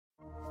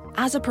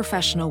As a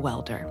professional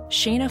welder,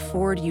 Shayna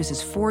Ford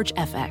uses Forge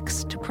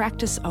FX to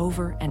practice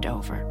over and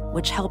over,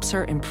 which helps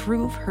her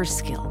improve her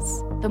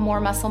skills. The more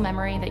muscle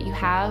memory that you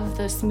have,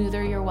 the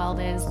smoother your weld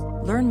is.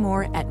 Learn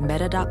more at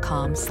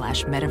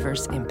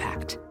meta.com/metaverse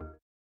impact.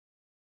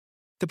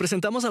 Te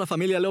presentamos a la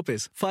familia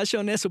López.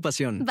 Fashion es su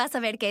pasión. Vas a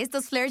ver que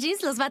estos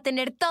Flurgies los va a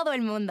tener todo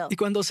el mundo. Y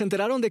cuando se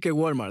enteraron de que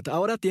Walmart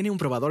ahora tiene un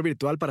probador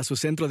virtual para su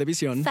centro de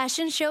visión...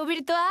 Fashion Show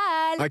virtual.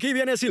 Aquí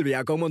viene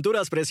Silvia con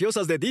monturas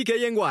preciosas de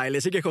DKNY. Le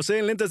sigue José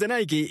en lentes de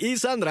Nike y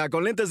Sandra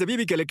con lentes de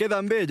Bibi que le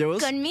quedan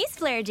bellos. Con mis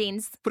Flare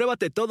Jeans.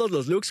 Pruébate todos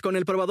los looks con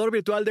el probador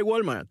virtual de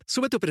Walmart.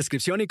 Sube tu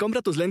prescripción y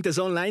compra tus lentes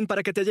online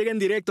para que te lleguen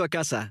directo a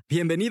casa.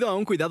 Bienvenido a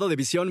un cuidado de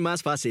visión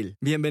más fácil.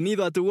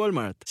 Bienvenido a tu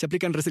Walmart. Se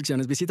aplican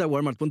restricciones. Visita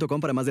walmart.com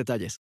para más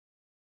detalles.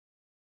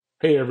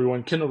 Hey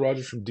everyone, Kendall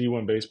Rogers from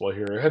D1 Baseball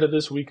here. Ahead of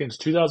this weekend's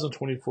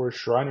 2024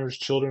 Shriners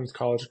Children's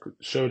College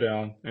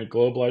Showdown at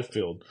Globe Life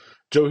Field,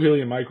 Joe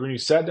Healy and Mike Rooney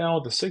sat down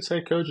with the 6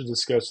 head coaches to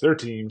discuss their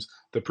teams,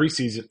 the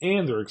preseason,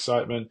 and their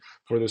excitement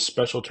for this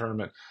special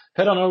tournament.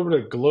 Head on over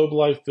to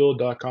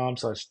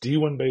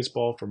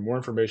globelifefield.com/D1Baseball for more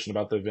information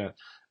about the event.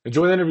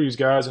 Enjoy the interviews,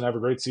 guys, and have a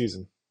great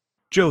season.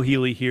 Joe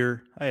Healy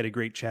here. I had a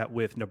great chat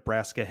with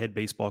Nebraska head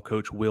baseball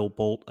coach Will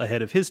Bolt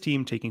ahead of his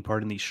team taking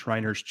part in the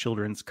Shriners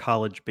Children's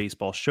College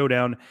Baseball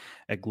Showdown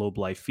at Globe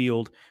Life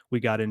Field.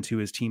 We got into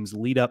his team's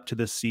lead up to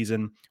this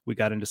season. We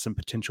got into some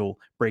potential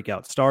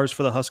breakout stars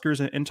for the Huskers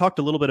and talked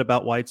a little bit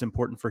about why it's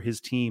important for his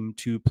team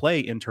to play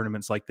in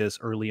tournaments like this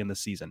early in the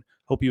season.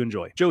 Hope you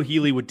enjoy. Joe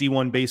Healy with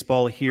D1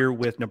 Baseball here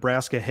with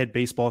Nebraska head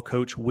baseball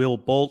coach Will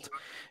Bolt.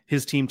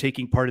 His team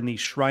taking part in the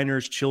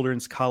Shriners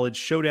Children's College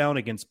Showdown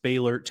against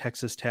Baylor,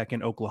 Texas Tech,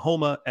 and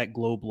Oklahoma at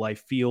Globe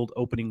Life Field.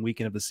 Opening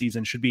weekend of the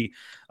season should be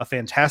a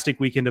fantastic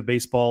weekend of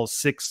baseball.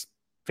 6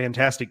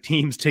 fantastic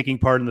teams taking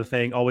part in the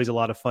thing. Always a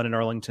lot of fun in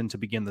Arlington to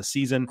begin the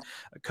season.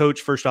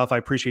 Coach, first off, I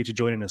appreciate you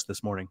joining us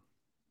this morning.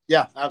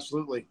 Yeah,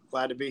 absolutely.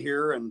 Glad to be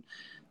here, and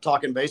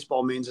talking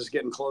baseball means it's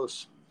getting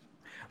close.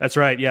 That's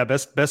right. Yeah,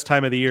 best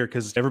time of the year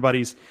because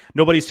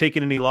nobody's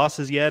taken any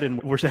losses yet, and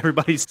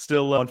everybody's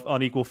still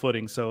on equal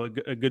footing. So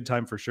a good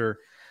time for sure.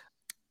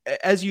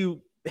 As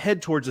you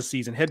head towards the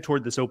season, head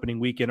toward this opening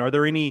weekend, are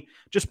there any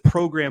just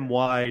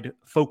program-wide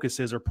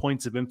focuses or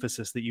points of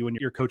emphasis that you and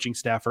your coaching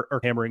staff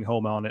are hammering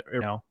home on it right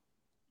now?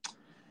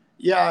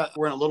 Yeah,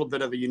 we're in a little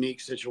bit of a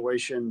unique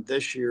situation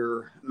this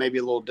year, maybe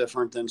a little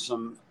different than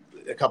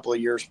a couple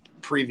of years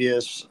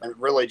previous, and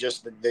really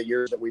just the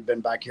years that we've been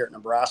back here at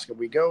Nebraska.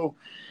 We go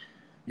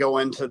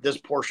into this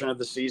portion of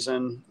the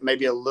season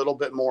maybe a little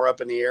bit more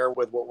up in the air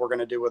with what we're going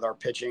to do with our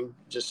pitching,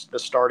 just the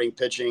starting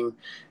pitching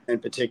in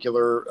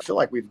particular. I feel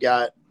like we've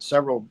got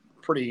several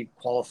pretty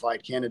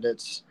qualified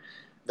candidates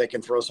that can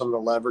throw some of the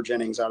leverage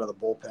innings out of the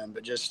bullpen,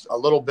 but just a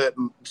little bit,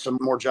 some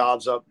more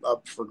jobs up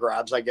for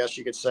grabs, I guess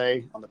you could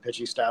say, on the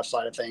pitching staff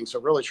side of things. So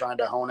really trying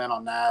to hone in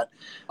on that.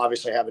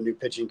 Obviously have a new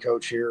pitching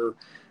coach here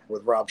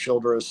with Rob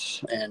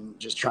Childress and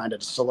just trying to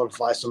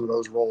solidify some of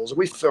those roles.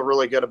 We feel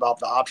really good about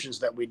the options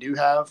that we do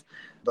have,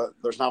 but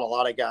there's not a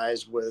lot of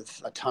guys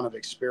with a ton of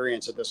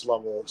experience at this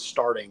level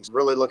starting.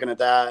 Really looking at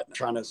that,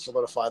 trying to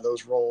solidify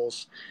those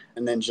roles,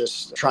 and then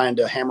just trying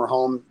to hammer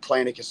home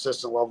playing a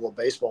consistent level of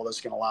baseball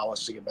that's going to allow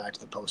us to get back to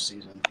the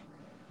postseason.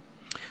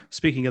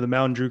 Speaking of the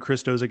mound, Drew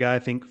Christo is a guy I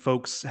think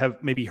folks have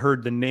maybe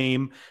heard the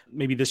name.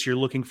 Maybe this year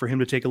looking for him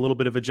to take a little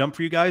bit of a jump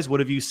for you guys. What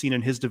have you seen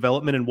in his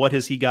development, and what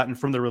has he gotten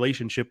from the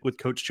relationship with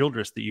Coach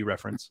Childress that you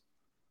reference?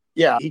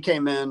 Yeah, he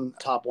came in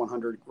top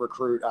 100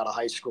 recruit out of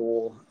high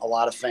school, a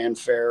lot of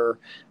fanfare,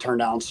 turned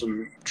down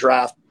some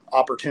draft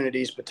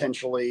opportunities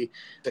potentially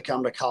to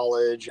come to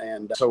college.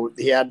 And so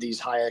he had these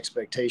high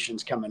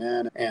expectations coming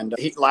in. And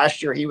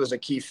last year, he was a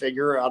key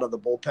figure out of the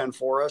bullpen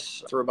for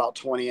us, threw about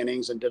 20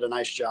 innings and did a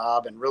nice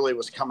job, and really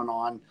was coming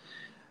on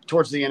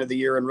towards the end of the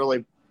year and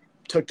really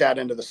took that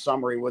into the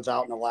summer. He was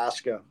out in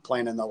Alaska,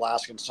 playing in the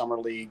Alaskan Summer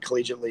League,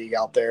 Collegiate League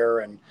out there.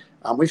 And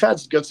we've had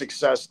good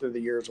success through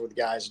the years with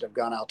guys that have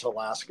gone out to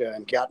Alaska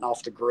and gotten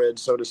off the grid,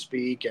 so to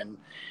speak, and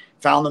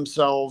found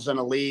themselves in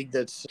a league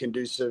that's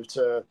conducive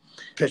to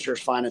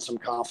pitchers finding some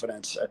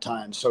confidence at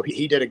times. So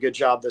he did a good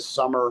job this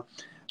summer,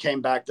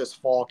 came back this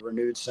fall,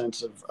 renewed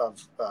sense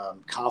of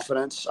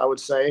confidence, I would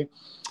say.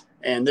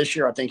 And this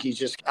year, I think he's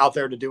just out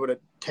there to do what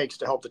it takes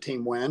to help the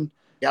team win.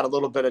 Got a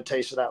little bit of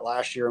taste of that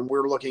last year, and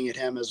we're looking at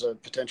him as a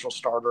potential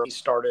starter. He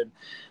started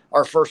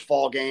our first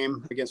fall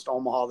game against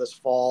Omaha this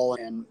fall,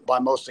 and by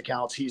most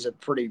accounts, he's a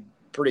pretty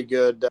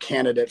good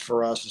candidate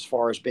for us as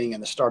far as being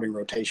in the starting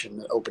rotation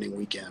the opening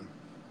weekend.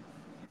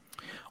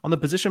 On the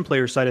position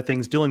player side of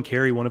things, Dylan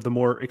Carey, one of the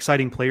more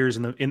exciting players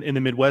in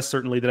the Midwest,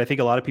 certainly, that I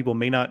think a lot of people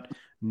may not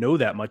know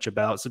that much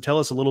about. So tell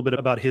us a little bit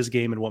about his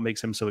game and what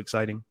makes him so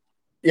exciting.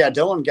 Yeah,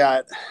 Dylan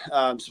got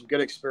some good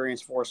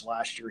experience for us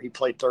last year. He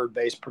played third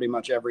base pretty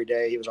much every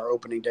day. He was our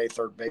opening day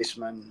third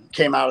baseman.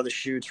 Came out of the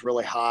chutes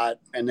really hot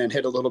and then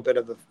hit a little bit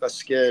of a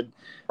skid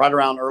right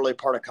around early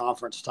part of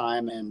conference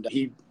time. And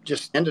he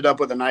just ended up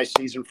with a nice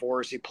season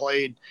for us. He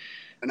played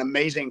an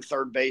amazing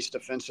third base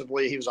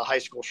defensively. He was a high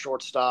school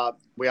shortstop.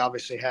 We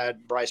obviously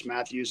had Bryce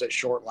Matthews at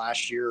short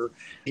last year.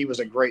 He was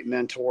a great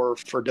mentor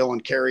for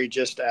Dylan Carey,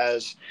 just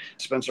as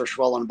Spencer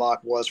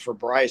Schwellenbach was for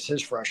Bryce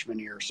his freshman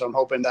year. So I'm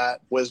hoping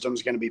that wisdom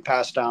is going to be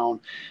passed down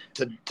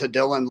to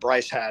Dylan.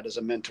 Bryce had as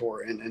a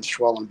mentor in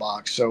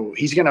Schwellenbach. So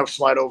he's going to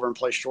slide over and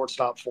play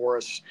shortstop for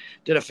us.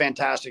 Did a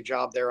fantastic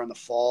job there in the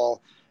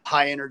fall.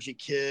 High energy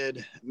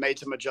kid, made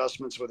some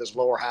adjustments with his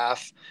lower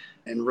half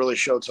and really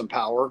showed some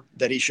power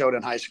that he showed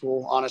in high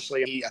school.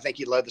 Honestly, I think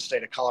he led the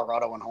state of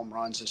Colorado in home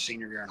runs his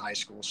senior year in high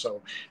school.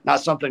 So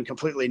not something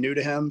completely new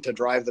to him to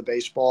drive the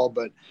baseball,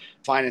 but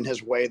finding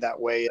his way that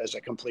way as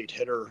a complete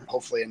hitter,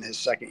 hopefully in his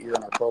second year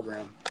in our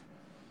program.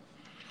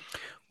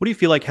 What do you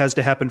feel like has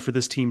to happen for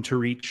this team to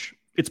reach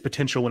its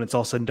potential when it's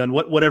all said and done,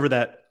 whatever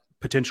that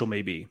potential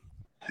may be?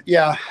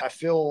 Yeah, I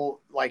feel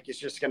like it's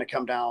just going to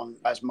come down,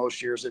 as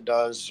most years it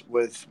does,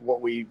 with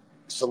what we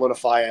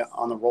solidify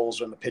on the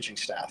roles in the pitching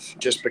staff.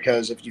 Just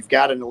because if you've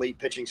got an elite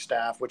pitching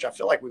staff, which I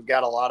feel like we've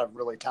got a lot of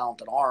really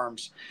talented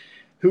arms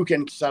who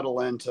can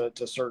settle into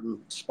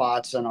certain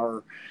spots in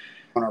our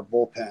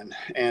bullpen.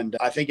 And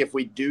I think if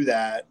we do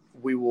that,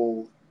 we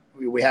won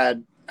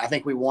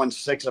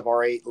 6 of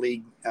our 8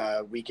 league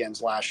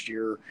weekends last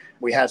year.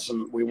 We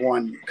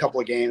won a couple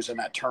of games in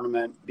that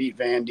tournament, beat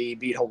Vandy,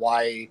 beat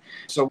Hawaii.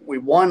 So we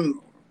won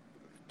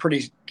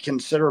pretty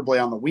considerably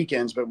on the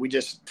weekends, but we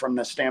just, from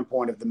the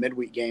standpoint of the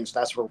midweek games,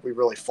 that's where we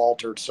really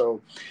faltered.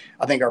 So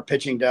I think our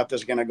pitching depth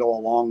is going to go a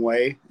long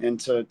way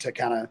into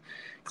kind of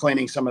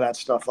cleaning some of that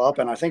stuff up.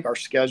 And I think our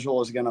schedule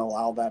is going to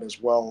allow that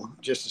as well,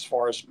 just as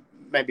far as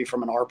maybe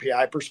from an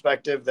RPI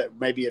perspective, that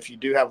maybe if you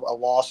do have a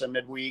loss in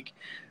midweek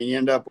and you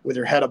end up with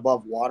your head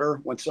above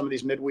water with some of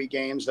these midweek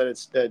games,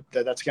 that's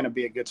going to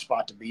be a good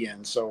spot to be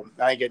in. So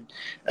I think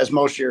as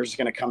most years, it's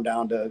going to come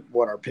down to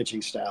what our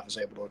pitching staff is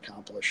able to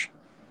accomplish.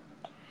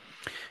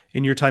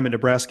 In your time at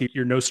Nebraska,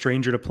 you're no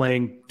stranger to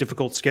playing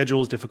difficult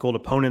schedules, difficult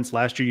opponents.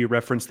 Last year, you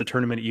referenced the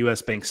tournament at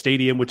US Bank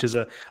Stadium, which is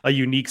a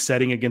unique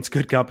setting against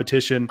good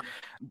competition.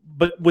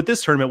 But with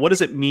this tournament, what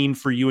does it mean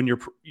for you and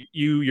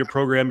your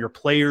program, your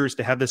players,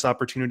 to have this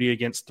opportunity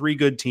against 3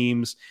 good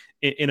teams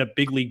in a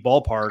big league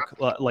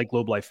ballpark like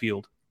Globe Life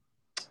Field?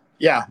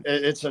 Yeah,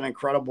 it's an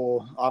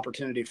incredible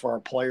opportunity for our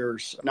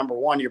players. Number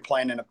one, you're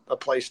playing in a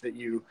place that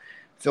you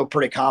feel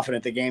pretty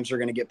confident the games are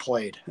going to get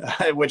played,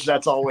 which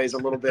that's always a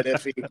little bit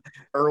iffy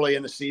early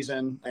in the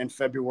season in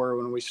February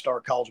when we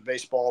start college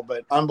baseball.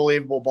 But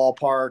unbelievable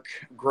ballpark,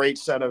 great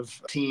set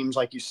of teams,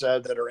 like you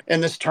said, that are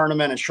in this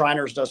tournament. And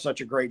Shriners does such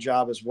a great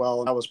job as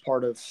well. And I was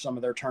part of some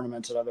of their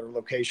tournaments at other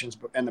locations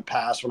in the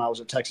past when I was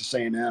at Texas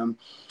A&M.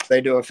 They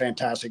do a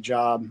fantastic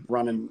job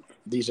running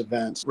these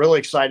events. Really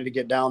excited to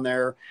get down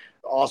there.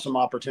 Awesome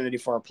opportunity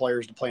for our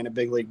players to play in a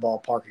big league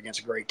ballpark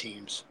against great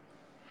teams.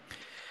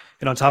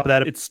 And on top of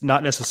that, it's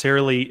not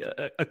necessarily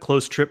a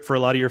close trip for a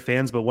lot of your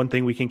fans, but one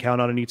thing we can count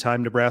on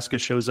anytime Nebraska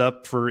shows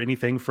up for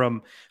anything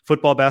from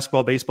football,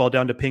 basketball, baseball,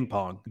 down to ping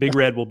pong. Big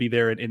Red will be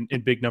there in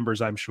big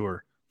numbers, I'm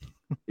sure.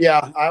 Yeah,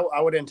 I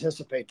would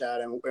anticipate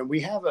that. And we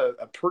have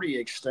a pretty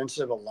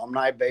extensive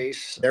alumni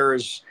base. I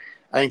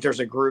think there's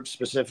a group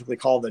specifically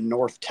called the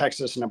North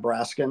Texas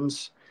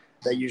Nebraskans.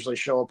 They usually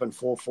show up in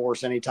full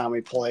force anytime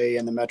we play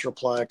in the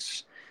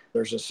Metroplex.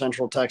 There's a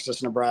Central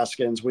Texas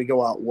Nebraskans. We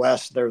go out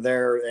west. They're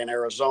there in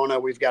Arizona.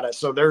 We've got it.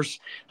 So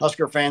there's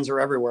Husker fans are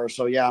everywhere.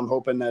 So, yeah, I'm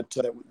hoping that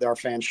our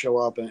fans show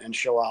up and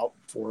show out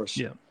for us.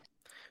 Yeah.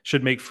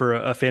 Should make for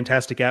a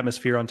fantastic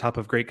atmosphere on top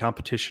of great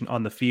competition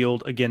on the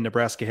field. Again,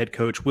 Nebraska head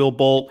coach Will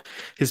Bolt,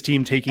 his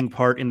team taking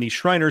part in the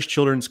Shriners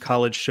Children's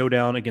College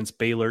Showdown against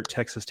Baylor,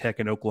 Texas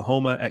Tech, and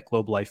Oklahoma at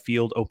Globe Life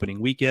Field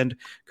opening weekend.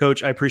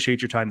 Coach, I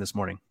appreciate your time this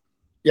morning.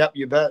 Yep,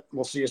 you bet.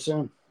 We'll see you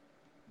soon.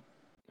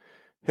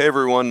 Hey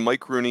everyone,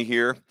 Mike Rooney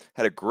here.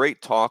 Had a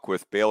great talk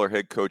with Baylor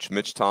head coach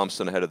Mitch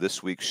Thompson ahead of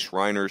this week's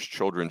Shriners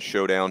Children's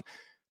Showdown.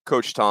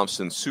 Coach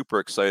Thompson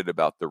super excited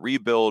about the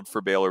rebuild for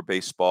Baylor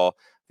baseball,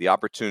 the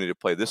opportunity to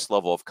play this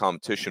level of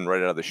competition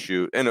right out of the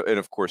chute, and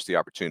of course the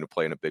opportunity to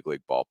play in a big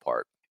league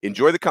ballpark.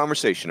 Enjoy the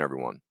conversation,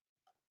 everyone.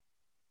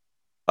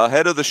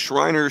 Ahead of the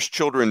Shriners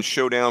Children's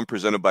Showdown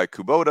presented by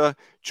Kubota,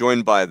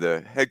 joined by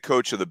the head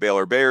coach of the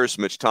Baylor Bears,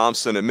 Mitch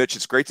Thompson. And Mitch,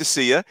 it's great to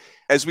see you.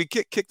 As we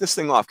kick this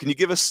thing off, can you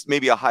give us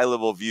maybe a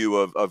high-level view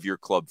of your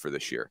club for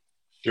this year?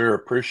 Sure,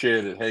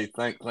 appreciate it. Hey,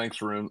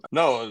 thanks, Room.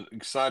 No,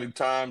 exciting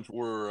times.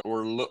 We're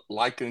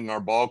liking our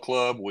ball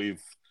club.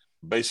 We've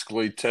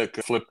basically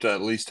flipped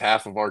at least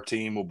half of our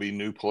team will be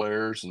new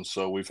players, and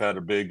so we've had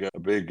a big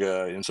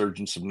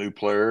insurgence of new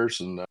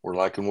players, and we're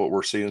liking what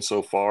we're seeing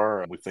so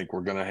far. We think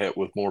we're going to hit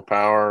with more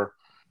power,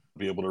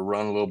 be able to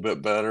run a little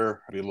bit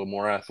better, be a little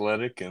more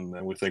athletic, and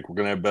we think we're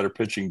going to have better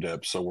pitching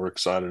depth. So we're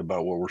excited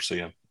about what we're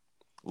seeing.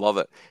 Love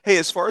it. Hey,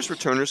 as far as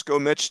returners go,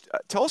 Mitch,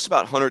 tell us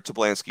about Hunter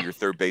Tablansky, your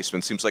third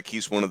baseman. Seems like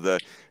he's one of the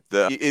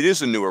it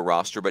is a newer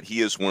roster, but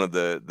he is one of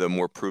the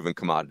more proven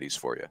commodities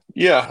for you.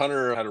 Yeah,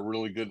 Hunter had a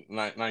really good,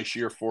 nice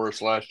year for us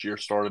last year.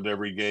 Started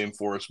every game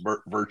for us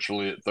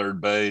virtually at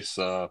third base.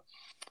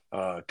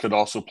 Could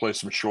also play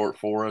some short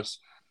for us.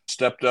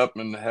 stepped up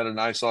and had a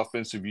nice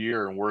offensive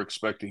year, and we're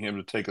expecting him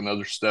to take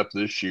another step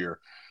this year.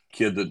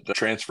 Kid that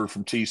transferred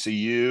from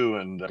TCU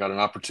and got an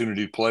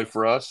opportunity to play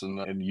for us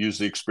and used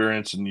the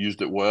experience and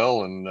used it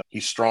well. And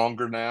he's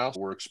stronger now.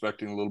 We're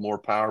expecting a little more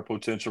power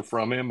potential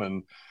from him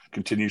and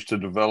continues to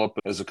develop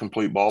as a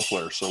complete ball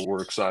player. So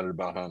we're excited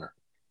about Hunter.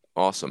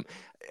 Awesome.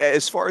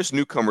 As far as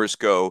newcomers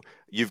go,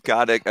 you've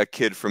got a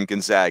kid from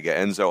Gonzaga,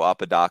 Enzo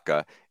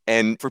Apodaca.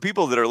 And for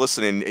people that are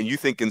listening and you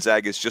think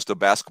Gonzaga is just a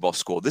basketball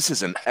school, this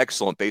is an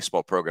excellent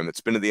baseball program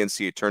that's been to the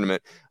NCAA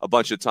tournament a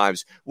bunch of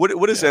times. What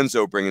does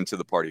Enzo bring into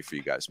the party for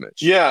you guys,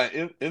 Mitch? Yeah,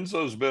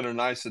 Enzo's been a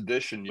nice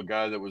addition. A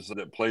guy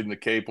that played in the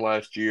Cape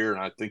last year,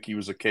 and I think he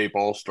was a Cape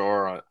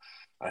All-Star.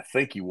 I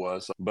think he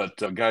was.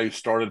 But a guy who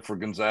started for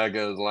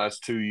Gonzaga the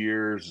last 2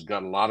 years, has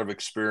got a lot of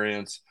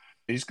experience.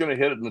 He's going to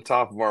hit it in the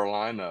top of our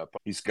lineup.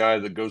 He's a guy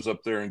that goes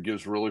up there and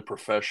gives really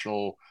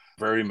professional,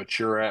 very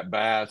mature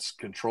at-bats,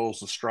 controls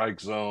the strike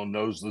zone,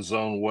 knows the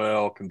zone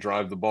well, can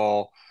drive the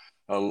ball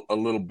a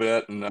little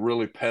bit, and a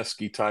really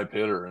pesky type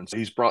hitter. And so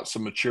he's brought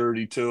some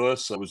maturity to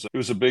us. It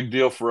was a big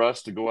deal for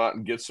us to go out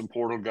and get some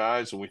portal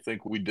guys, and we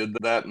think we did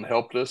that and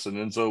helped us. And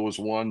Enzo was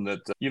one that,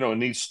 a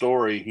neat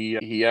story.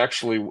 He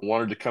actually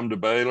wanted to come to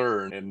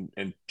Baylor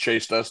and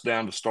chased us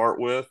down to start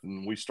with,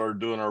 and we started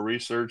doing our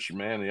research.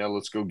 Man, yeah,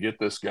 let's go get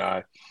this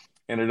guy.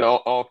 And it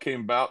all came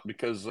about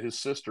because his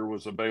sister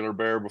was a Baylor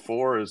Bear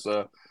before as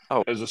a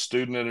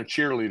student and a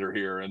cheerleader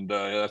here. And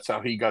that's how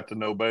he got to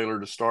know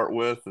Baylor to start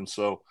with. And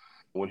so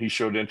when he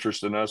showed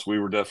interest in us, we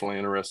were definitely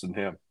interested in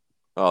him.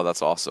 Oh,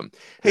 that's awesome.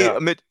 Hey,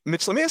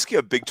 Mitch, let me ask you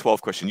a Big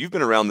 12 question. You've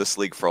been around this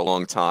league for a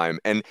long time.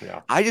 And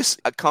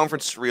a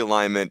conference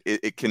realignment,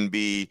 it can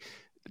be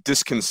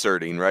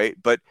disconcerting, right?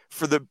 But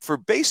for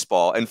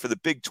baseball and for the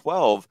Big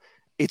 12,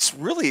 it's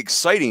really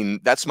exciting.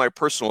 That's my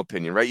personal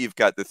opinion, right? You've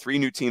got the 3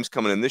 new teams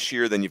coming in this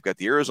year, then you've got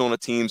the Arizona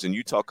teams and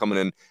Utah coming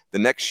in the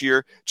next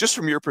year. Just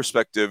from your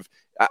perspective,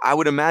 I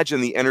would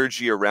imagine the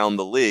energy around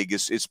the league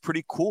is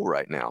pretty cool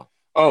right now.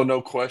 Oh,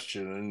 no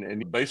question.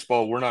 And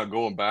baseball, we're not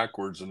going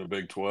backwards in the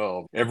Big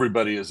 12.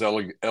 Everybody has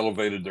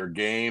elevated their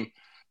game,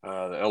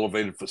 the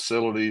elevated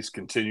facilities,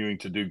 continuing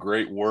to do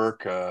great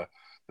work.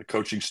 The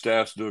coaching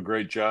staffs do a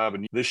great job.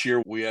 And this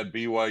year we had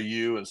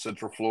BYU and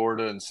Central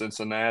Florida and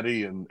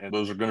Cincinnati, and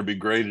those are going to be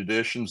great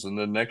additions. And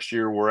then next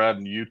year we're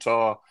adding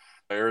Utah,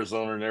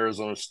 Arizona, and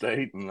Arizona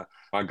State. And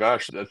my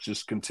gosh, that's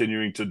just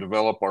continuing to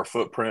develop our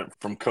footprint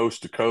from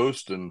coast to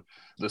coast. And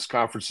this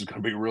conference is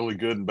going to be really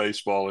good in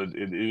baseball. It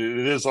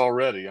is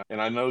already.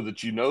 And I know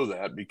that you know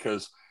that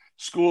because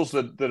schools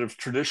that have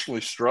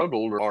traditionally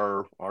struggled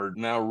are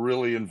now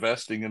really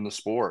investing in the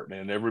sport,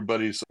 and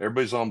everybody's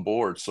on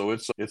board. So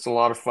it's a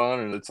lot of fun,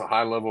 and it's a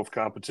high level of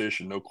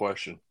competition, no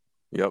question.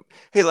 Yep.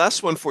 Hey,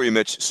 last one for you,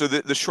 Mitch. So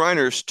the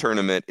Shriners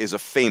tournament is a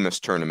famous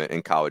tournament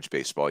in college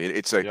baseball.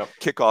 It's a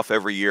kickoff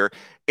every year.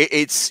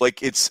 It's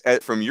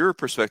from your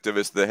perspective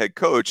as the head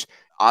coach,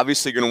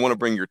 obviously you're going to want to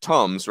bring your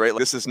Tums, right?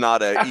 This is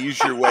not a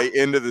ease your way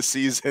into the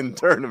season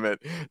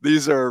tournament.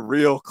 These are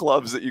real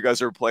clubs that you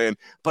guys are playing,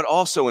 but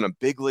also in a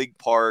big league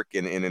park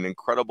and in an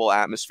incredible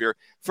atmosphere.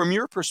 From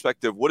your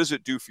perspective, what does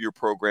it do for your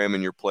program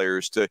and your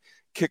players to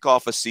kick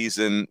off a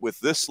season with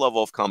this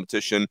level of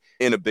competition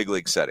in a big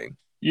league setting?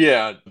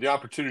 Yeah, the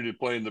opportunity to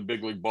play in the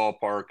big league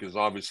ballpark is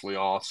obviously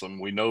awesome.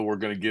 We know we're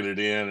going to get it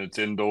in. It's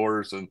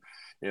indoors and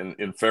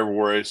in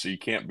February, so you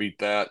can't beat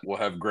that. We'll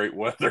have great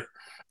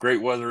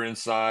weather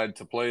inside.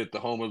 To play at the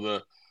home of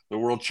the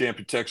world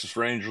champion Texas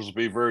Rangers will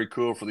be very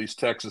cool for these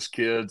Texas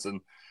kids.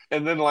 And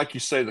then, like you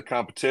say, the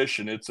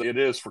competition, it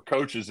is for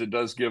coaches. It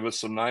does give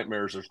us some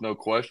nightmares. There's no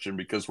question,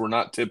 because we're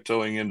not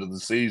tiptoeing into the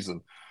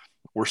season.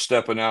 We're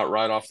stepping out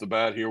right off the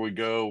bat. Here we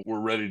go. We're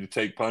ready to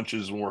take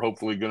punches, and we're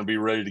hopefully going to be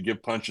ready to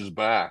give punches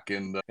back.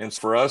 And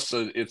for us,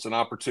 it's an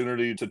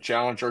opportunity to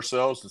challenge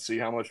ourselves, to see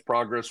how much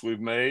progress we've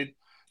made,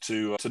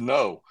 to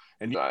know.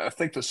 And I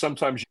think that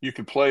sometimes you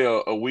can play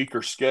a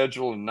weaker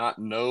schedule and not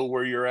know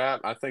where you're at.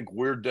 I think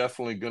we're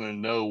definitely going to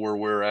know where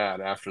we're at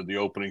after the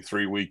opening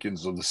 3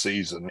 weekends of the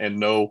season, and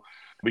know,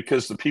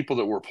 because the people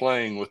that we're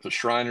playing with the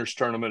Shriners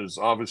tournament is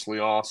obviously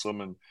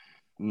awesome, and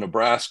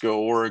Nebraska,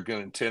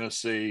 Oregon, and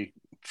Tennessee,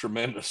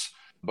 tremendous.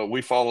 But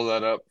we follow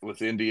that up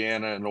with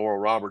Indiana and Oral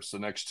Roberts the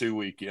next 2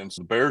 weekends.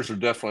 The Bears are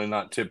definitely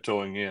not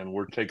tiptoeing in.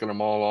 We're taking them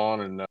all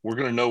on, and we're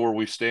going to know where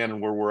we stand and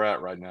where we're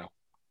at right now.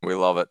 We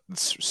love it.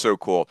 It's so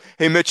cool.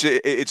 Hey, Mitch,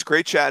 it's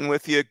great chatting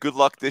with you. Good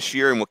luck this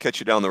year, and we'll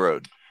catch you down the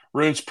road.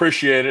 Runes,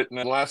 appreciate it. And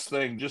the last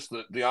thing, just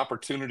the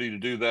opportunity to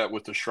do that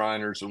with the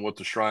Shriners and with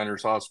the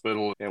Shriners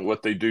Hospital and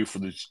what they do for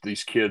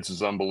these kids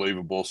is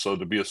unbelievable. So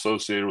to be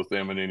associated with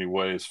them in any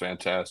way is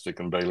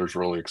fantastic, and Baylor's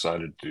really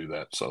excited to do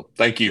that. So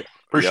thank you.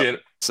 Appreciate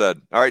it. Said.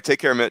 All right, take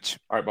care, Mitch.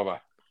 All right, bye-bye.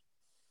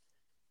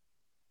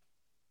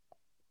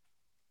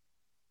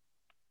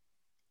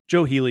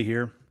 Joe Healy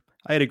here.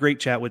 I had a great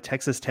chat with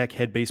Texas Tech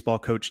head baseball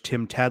coach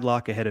Tim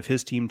Tadlock ahead of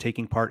his team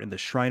taking part in the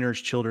Shriners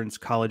Children's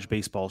College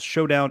Baseball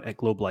Showdown at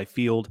Globe Life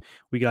Field.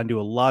 We got into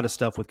a lot of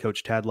stuff with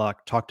Coach Tadlock,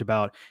 talked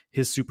about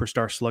his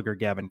superstar slugger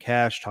Gavin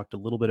Cash, talked a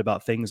little bit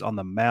about things on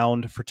the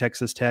mound for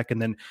Texas Tech,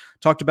 and then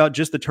talked about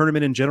just the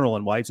tournament in general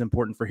and why it's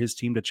important for his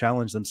team to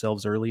challenge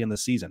themselves early in the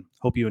season.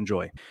 Hope you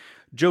enjoy.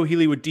 Joe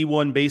Healy with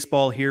D1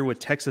 Baseball here with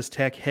Texas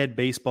Tech head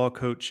baseball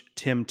coach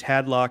Tim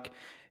Tadlock.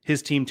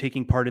 His team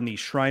taking part in the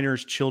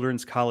Shriners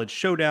Children's College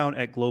Showdown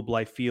at Globe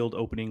Life Field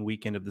opening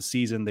weekend of the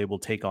season. They will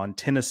take on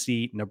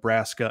Tennessee,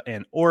 Nebraska,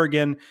 and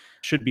Oregon.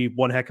 Should be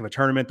one heck of a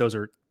tournament. Those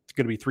are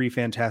going to be three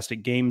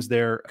fantastic games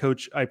there.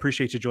 Coach, I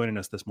appreciate you joining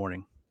us this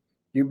morning.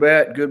 You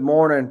bet. Good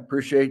morning.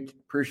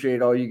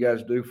 Appreciate all you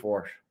guys do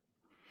for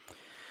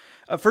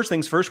us. First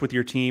things first with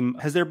your team,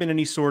 has there been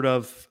any sort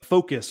of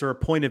focus or a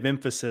point of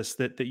emphasis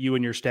that you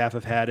and your staff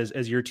have had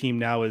as your team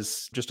now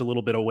is just a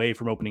little bit away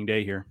from opening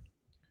day here?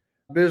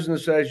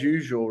 Business as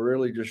usual,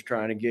 really just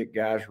trying to get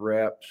guys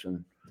reps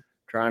and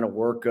trying to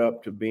work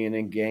up to being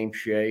in game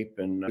shape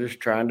and just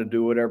trying to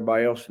do what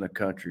everybody else in the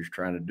country is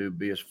trying to do,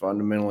 be as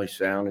fundamentally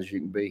sound as you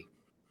can be.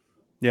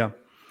 Yeah.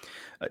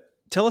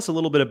 Tell us a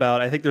little bit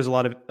about, I think there's a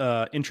lot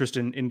of interest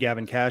in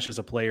Gavin Cash as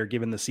a player,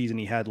 given the season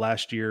he had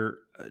last year.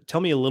 Tell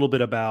me a little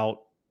bit about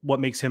what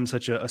makes him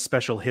such a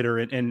special hitter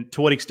and to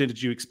what extent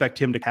did you expect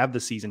him to have the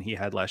season he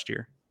had last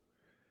year?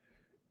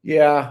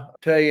 Yeah, I'll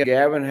tell you,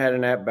 Gavin had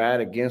an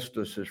at-bat against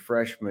us his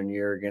freshman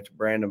year against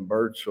Brandon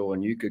Birdsell,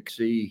 and you could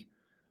see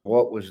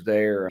what was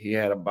there. He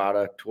had about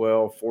a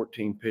 12,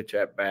 14 pitch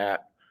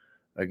at-bat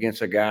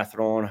against a guy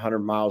throwing 100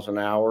 miles an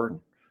hour.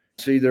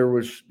 See, there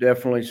was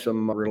definitely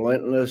some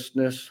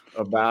relentlessness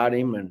about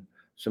him and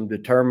some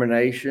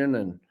determination,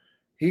 and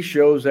he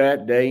shows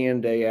that day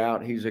in, day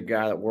out. He's a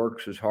guy that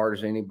works as hard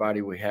as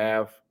anybody we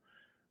have,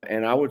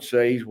 and I would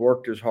say he's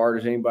worked as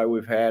hard as anybody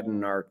we've had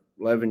in our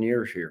 11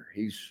 years here.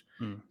 He's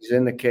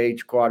in the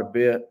cage quite a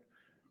bit,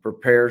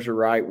 prepares the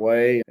right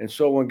way. And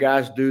so when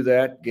guys do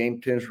that,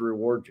 game tends to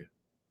reward you.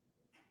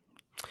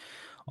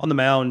 On the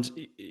mound,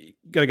 you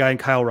got a guy in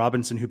Kyle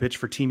Robinson who pitched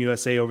for Team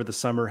USA over the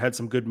summer, had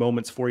some good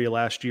moments for you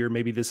last year.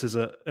 Maybe this is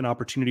an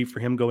opportunity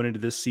for him going into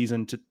this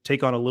season to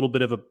take on a little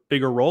bit of a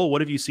bigger role. What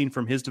have you seen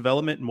from his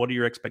development and what are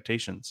your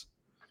expectations?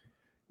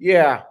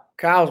 Yeah,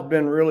 Kyle's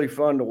been really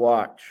fun to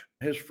watch.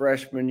 His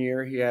freshman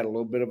year, he had a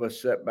little bit of a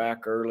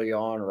setback early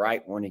on,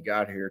 right when he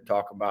got here,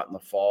 talk about in the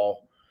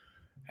fall,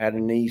 had a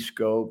knee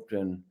scoped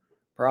and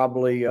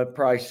probably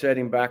set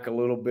him back a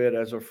little bit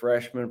as a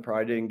freshman,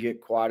 probably didn't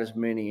get quite as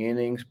many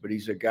innings, but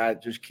he's a guy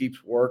that just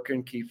keeps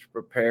working, keeps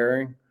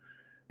preparing.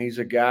 He's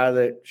a guy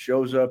that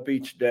shows up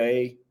each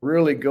day,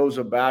 really goes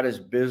about his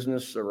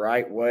business the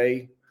right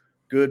way,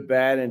 good,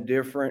 bad, and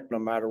different, no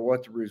matter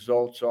what the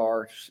results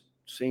are.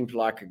 Seems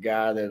like a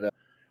guy that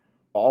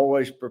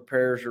always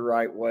prepares the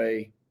right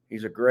way.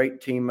 He's a great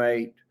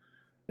teammate.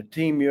 The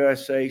Team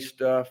USA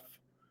stuff,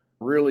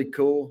 really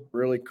cool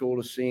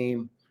to see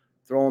him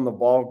throwing the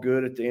ball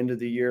good at the end of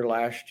the year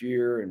last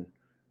year and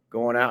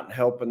going out and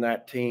helping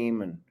that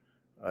team and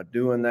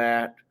doing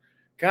that.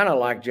 Kind of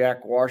like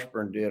Jack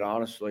Washburn did,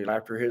 honestly,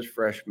 after his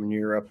freshman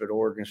year up at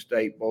Oregon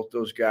State. Both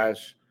those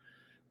guys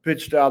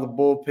pitched out of the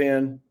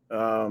bullpen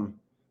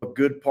a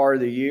good part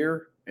of the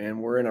year. And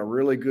we're in a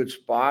really good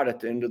spot at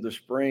the end of the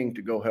spring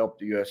to go help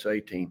the USA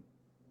team.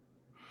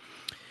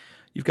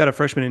 You've got a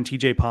freshman in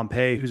TJ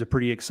Pompey, who's a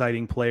pretty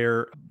exciting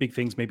player. Big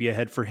things maybe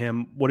ahead for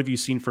him. What have you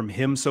seen from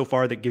him so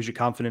far that gives you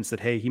confidence that,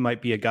 hey, he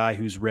might be a guy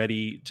who's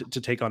ready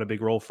to take on a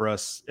big role for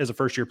us as a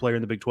first-year player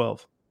in the Big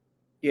 12?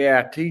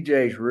 Yeah,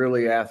 TJ's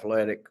really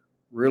athletic,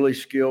 really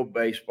skilled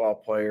baseball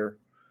player,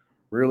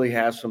 really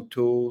has some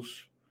tools,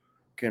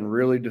 can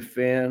really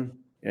defend.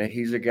 And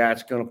he's a guy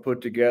that's going to put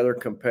together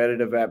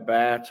competitive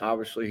at-bats.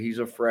 Obviously, he's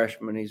a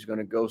freshman. He's going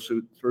to go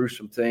through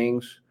some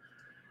things,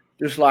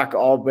 just like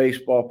all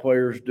baseball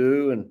players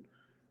do.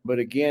 But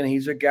again,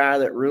 he's a guy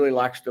that really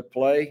likes to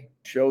play,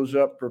 shows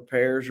up,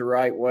 prepares the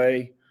right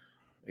way.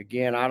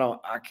 Again,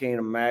 I can't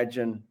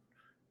imagine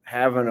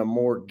having a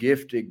more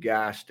gifted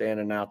guy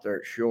standing out there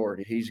at short.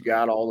 He's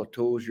got all the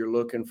tools you're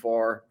looking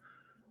for.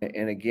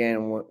 And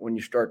again, when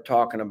you start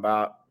talking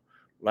about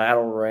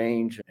lateral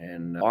range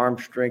and arm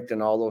strength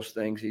and all those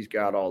things, he's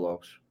got all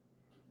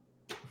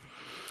those.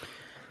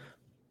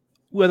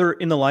 Whether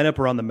in the lineup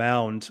or on the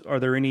mound, are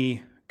there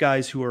any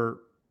guys who are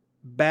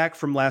back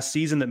from last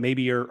season that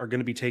maybe are going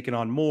to be taking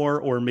on more,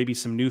 or maybe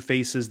some new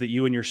faces that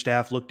you and your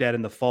staff looked at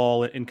in the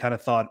fall and kind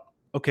of thought,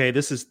 okay,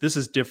 this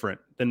is different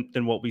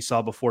than what we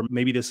saw before.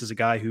 Maybe this is a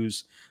guy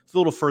who's a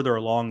little further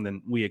along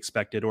than we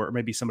expected, or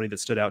maybe somebody that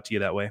stood out to you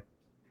that way?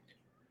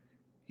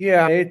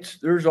 Yeah,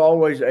 there's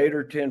always 8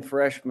 or 10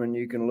 freshmen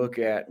you can look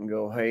at and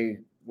go, hey,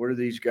 what are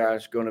these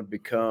guys going to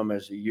become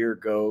as the year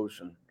goes?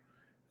 And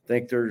I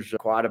think there's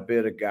quite a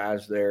bit of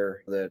guys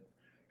there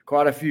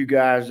quite a few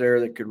guys there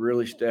that could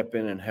really step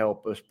in and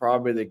help us.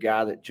 Probably the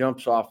guy that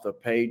jumps off the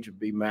page would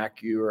be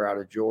Mac Ewer out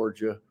of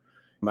Georgia.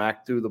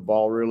 Mac threw the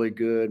ball really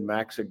good.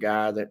 Mac's a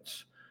guy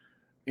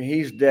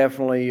he's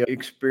definitely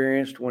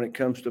experienced when it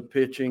comes to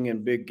pitching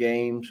in big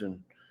games. And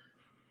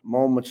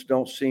Moments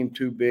don't seem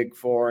too big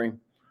for him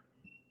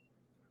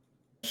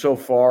so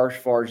far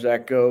as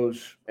that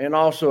goes. And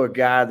also a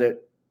guy that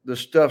the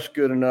stuff's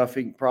good enough,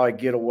 he can probably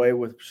get away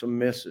with some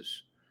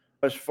misses.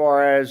 As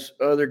far as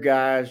other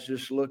guys,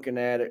 just looking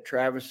at it,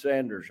 Travis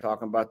Sanders,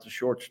 talking about the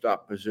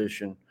shortstop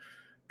position.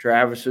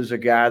 Travis is a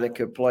guy that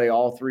could play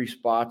all three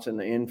spots in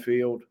the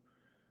infield.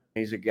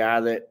 He's a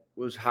guy that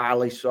was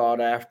highly sought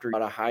after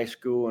out of high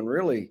school and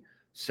really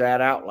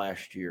sat out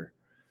last year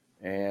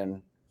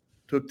and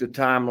took the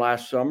time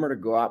last summer to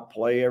go out and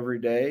play every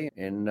day.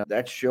 And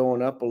that's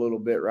showing up a little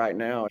bit right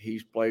now.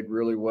 He's played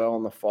really well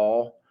in the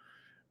fall.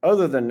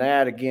 Other than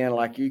that, again,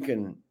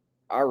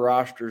 our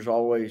rosters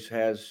always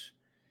has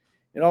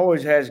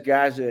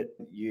guys that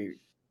you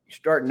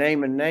start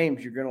naming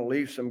names, you're going to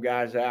leave some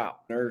guys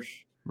out.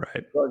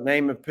 Start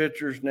naming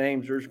pitchers'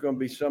 names, there's going to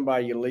be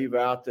somebody you leave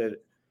out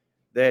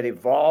that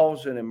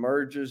evolves and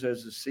emerges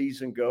as the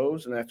season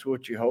goes, and that's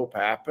what you hope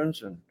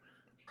happens.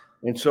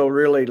 And so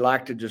really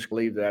like to just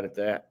leave that at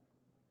that.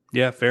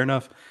 Yeah, fair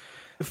enough.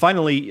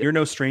 Finally, you're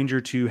no stranger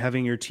to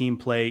having your team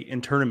play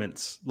in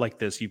tournaments like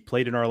this. You've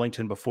played in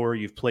Arlington before.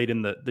 You've played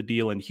in the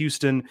deal in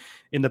Houston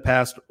in the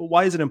past.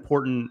 Why is it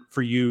important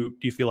for you,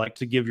 do you feel like,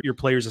 to give your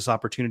players this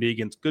opportunity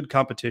against good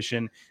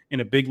competition in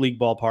a big league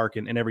ballpark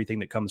and everything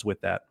that comes with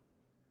that?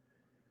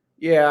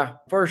 Yeah,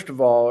 first of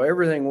all,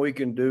 everything we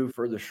can do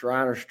for the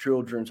Shriners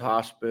Children's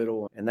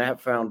Hospital and that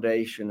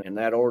foundation and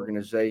that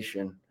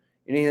organization,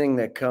 anything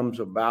that comes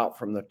about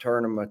from the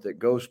tournament that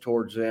goes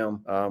towards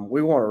them,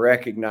 we want to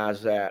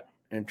recognize that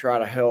and try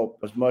to help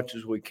as much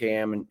as we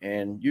can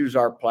and use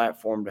our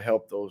platform to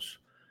help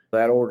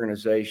that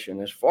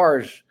organization. As far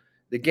as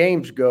the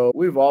games go,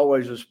 we've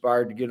always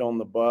aspired to get on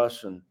the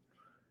bus and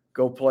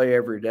go play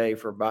every day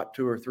for about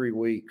 2 or 3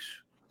 weeks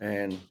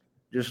and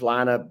just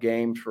line up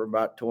games for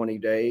about 20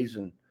 days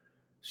and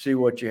see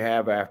what you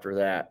have after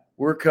that.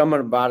 We're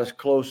coming about as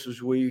close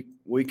as we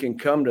can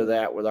come to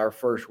that with our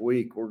first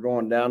week. We're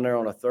going down there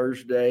on a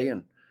Thursday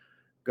and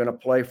going to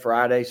play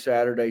Friday,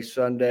 Saturday,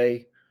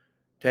 Sunday,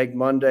 take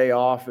Monday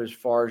off as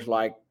far as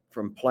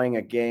from playing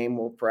a game,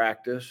 we'll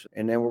practice,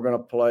 and then we're going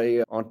to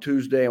play on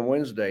Tuesday and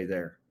Wednesday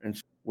there. And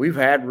we've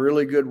had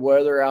really good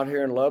weather out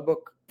here in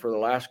Lubbock for the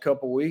last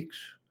couple weeks,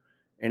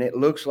 and it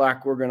looks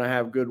like we're going to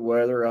have good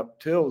weather up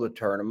till the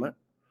tournament.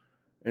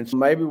 And so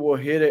maybe we'll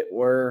hit it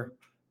where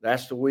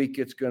that's the week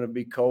it's going to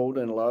be cold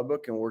in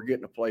Lubbock and we're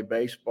getting to play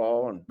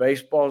baseball. And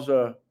baseball's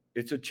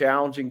it's a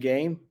challenging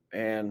game.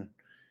 And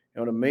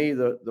to me,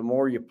 the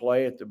more you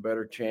play it, the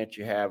better chance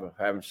you have of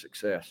having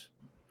success.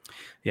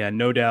 Yeah,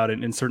 no doubt.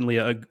 And certainly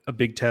a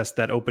big test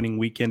that opening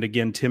weekend.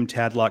 Again, Tim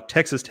Tadlock,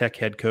 Texas Tech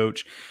head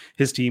coach,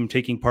 his team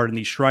taking part in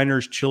the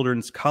Shriners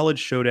Children's College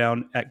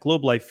Showdown at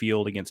Globe Life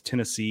Field against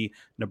Tennessee,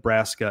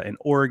 Nebraska, and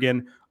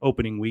Oregon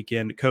opening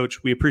weekend.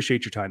 Coach, we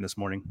appreciate your time this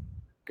morning.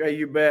 Okay,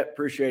 you bet.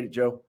 Appreciate it,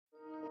 Joe.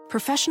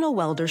 Professional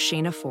welder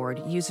Shayna Ford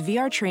used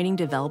VR training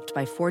developed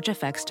by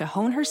ForgeFX to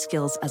hone her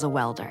skills as a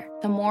welder.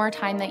 The more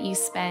time that you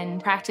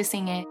spend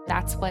practicing it,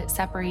 that's what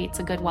separates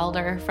a good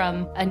welder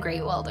from a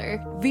great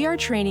welder. VR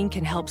training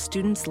can help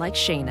students like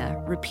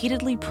Shayna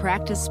repeatedly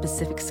practice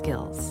specific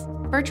skills.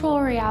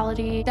 Virtual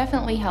reality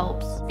definitely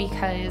helps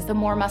because the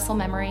more muscle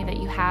memory that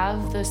you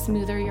have, the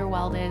smoother your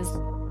weld is.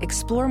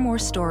 Explore more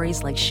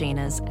stories like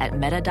Shayna's at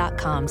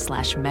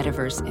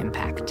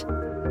meta.com/metaverseimpact.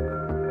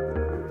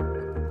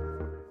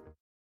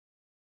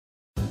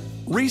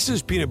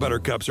 Reese's peanut butter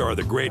cups are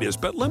the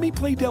greatest, but let me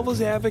play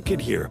devil's advocate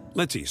here.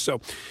 Let's see.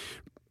 So,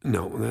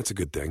 no, that's a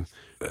good thing.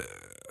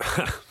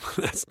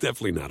 That's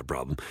definitely not a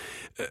problem.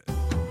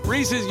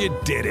 Reese's, you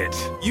did it.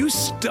 You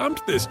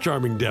stumped this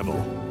charming devil.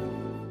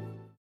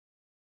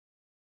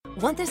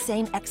 Want the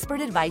same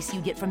expert advice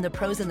you get from the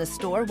pros in the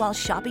store while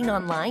shopping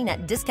online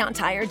at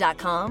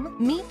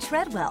DiscountTire.com? Meet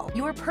Treadwell,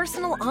 your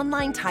personal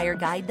online tire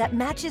guide that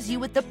matches you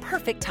with the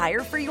perfect tire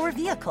for your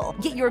vehicle.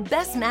 Get your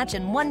best match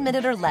in 1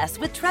 minute or less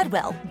with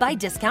Treadwell by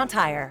Discount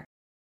Tire.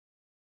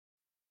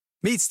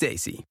 Meet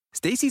Stacy.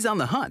 Stacy's on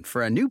the hunt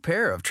for a new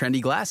pair of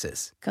trendy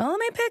glasses. Call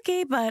me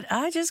picky, but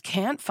I just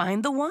can't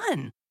find the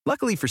one.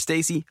 Luckily for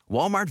Stacy,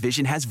 Walmart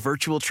Vision has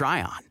virtual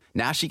try-on.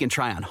 Now she can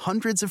try on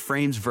hundreds of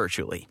frames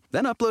virtually,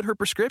 then upload her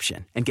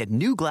prescription and get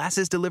new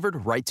glasses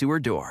delivered right to her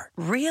door.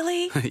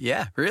 Really?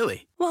 Yeah,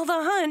 really. Well,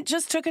 the hunt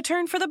just took a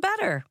turn for the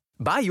better.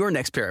 Buy your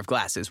next pair of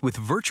glasses with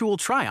virtual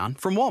try-on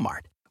from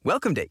Walmart.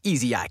 Welcome to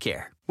Easy Eye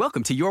Care.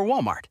 Welcome to your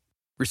Walmart.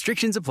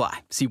 Restrictions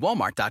apply. See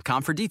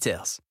walmart.com for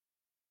details.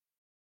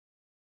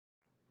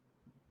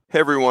 Hey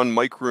everyone,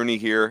 Mike Rooney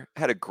here.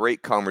 Had a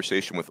great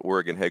conversation with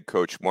Oregon head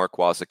coach Mark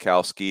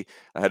Wasikowski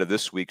ahead of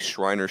this week's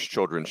Shriners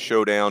Children's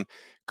Showdown.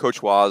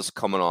 Coach Waz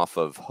coming off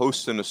of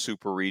hosting a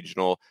super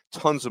regional,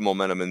 tons of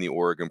momentum in the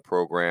Oregon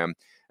program,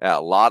 a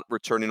lot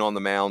returning on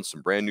the mound,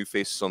 some brand new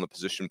faces on the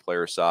position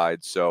player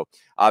side. So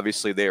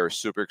obviously they are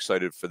super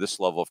excited for this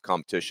level of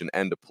competition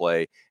and to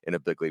play in a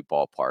big league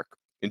ballpark.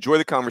 Enjoy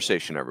the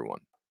conversation,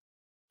 everyone.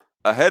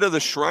 Ahead of the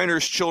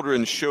Shriners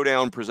Children's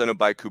Showdown presented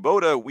by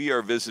Kubota, we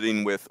are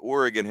visiting with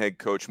Oregon head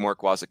coach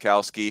Mark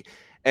Wasikowski.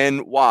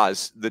 And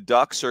Waz, the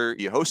Ducks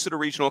you hosted a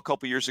regional a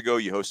couple years ago.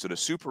 You hosted a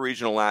super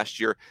regional last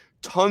year.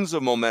 Tons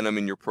of momentum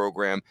in your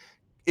program.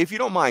 If you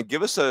don't mind,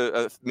 give us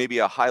maybe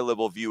a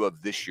high-level view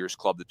of this year's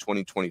club, the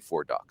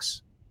 2024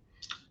 Ducks.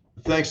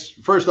 Thanks.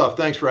 First off,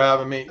 thanks for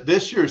having me.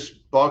 This year's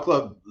ball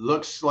club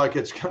looks like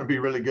it's going to be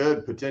really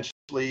good,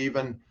 potentially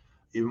even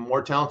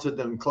more talented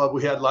than the club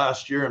we had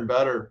last year and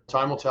better.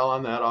 Time will tell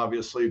on that,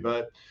 obviously,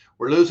 but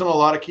we're losing a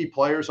lot of key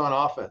players on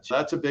offense.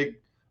 That's a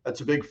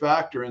big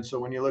factor. And so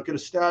when you look at a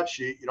stat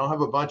sheet, you don't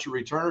have a bunch of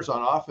returners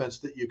on offense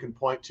that you can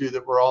point to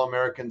that were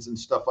All-Americans and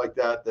stuff like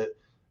that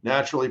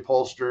naturally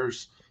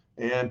pollsters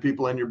and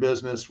people in your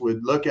business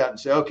would look at and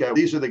say, okay,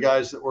 these are the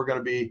guys that we're going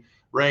to be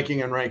ranking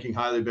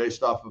highly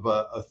based off of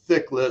a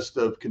thick list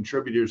of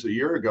contributors a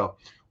year ago.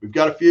 We've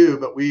got a few,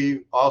 but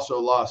we also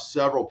lost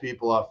several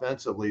people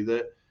offensively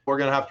that we're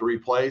going to have to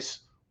replace.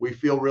 We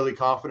feel really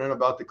confident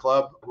about the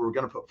club we're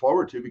going to put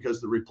forward to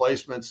because the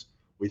replacements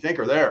we think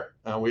are there.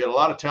 We had a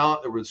lot of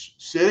talent that was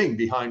sitting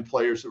behind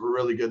players that were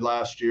really good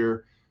last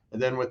year.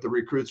 And then with the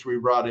recruits we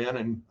brought in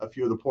and a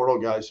few of the portal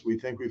guys, we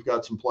think we've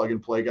got some plug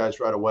and play guys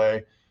right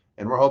away.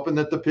 And we're hoping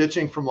that the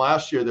pitching from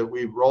last year that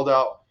we rolled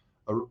out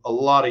a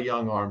lot of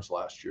young arms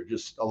last year,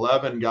 just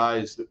 11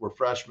 guys that were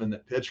freshmen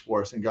that pitched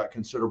for us and got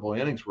considerable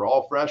innings. We're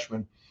all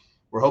freshmen.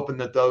 We're hoping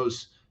that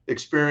those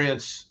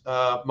experience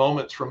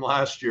moments from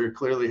last year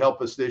clearly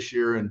help us this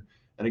year. And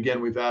again,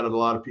 we've added a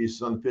lot of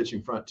pieces on the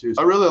pitching front too.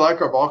 So I really like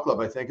our ball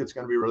club. I think it's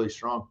going to be really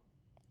strong.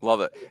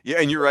 Love it. Yeah,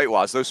 and you're right,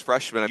 Waz. Those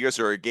freshmen, you guys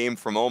are a game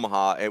from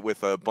Omaha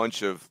with a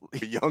bunch of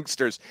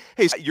youngsters.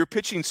 Hey, your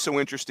pitching's so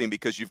interesting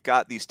because you've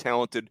got these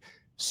talented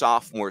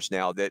sophomores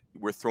now that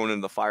were thrown in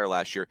the fire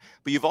last year,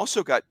 but you've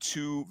also got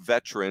two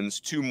veterans,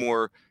 two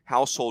more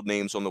household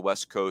names on the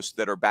West Coast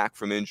that are back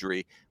from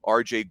injury,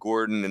 RJ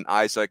Gordon and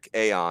Isaac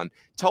Aon.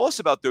 Tell us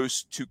about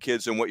those two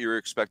kids and what you're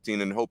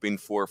expecting and hoping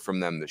for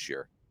from them this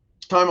year.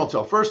 Time will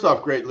tell. First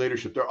off, great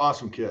leadership. They're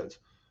awesome kids.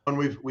 And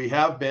we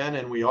have been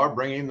and we are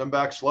bringing them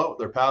back slow.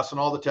 They're passing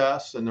all the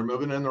tests and they're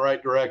moving in the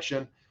right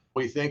direction.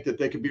 We think that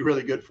they could be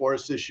really good for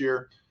us this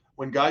year.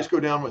 When guys go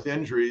down with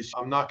injuries,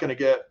 I'm not going to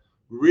get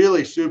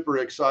really super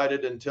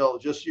excited until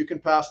just you can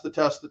pass the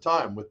test of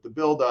time with the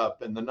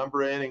buildup and the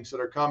number of innings that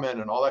are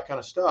coming and all that kind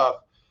of stuff.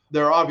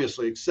 They're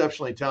obviously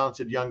exceptionally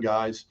talented young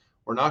guys.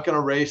 We're not going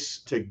to race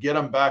to get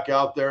them back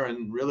out there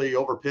and really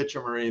overpitch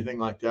them or anything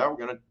like that. We're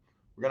going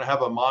to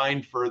have a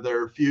mind for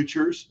their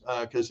futures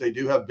because they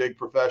do have big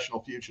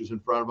professional futures in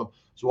front of them.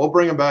 So we'll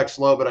bring them back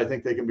slow, but I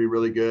think they can be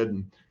really good.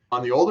 And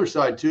on the older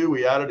side too,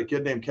 we added a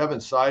kid named Kevin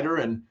Sider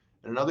and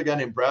another guy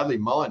named Bradley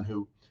Mullen,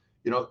 who,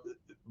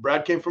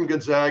 Brad came from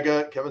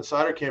Gonzaga. Kevin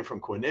Sider came from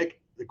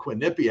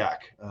Quinnipiac,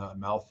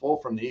 mouthful,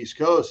 from the East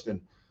Coast. And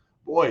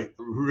boy,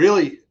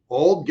 really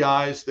old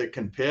guys that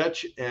can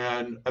pitch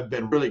and have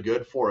been really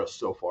good for us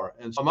so far.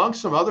 And amongst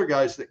some other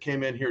guys that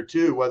came in here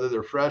too, whether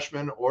they're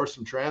freshmen or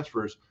some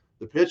transfers,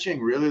 the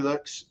pitching really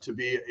looks to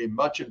be a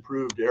much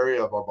improved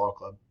area of our ball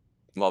club.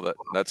 Love it.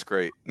 That's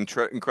great.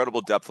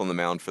 Incredible depth on the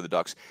mound for the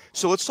Ducks.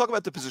 So let's talk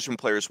about the position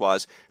players,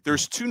 Waz.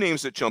 There's two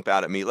names that jump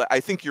out at me. I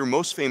think your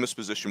most famous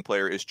position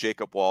player is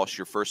Jacob Walsh,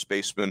 your first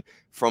baseman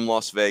from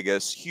Las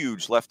Vegas,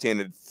 huge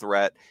left-handed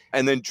threat.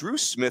 And then Drew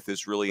Smith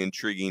is really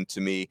intriguing to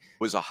me.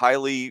 Was a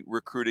highly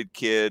recruited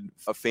kid,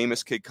 a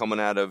famous kid coming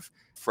out of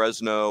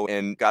Fresno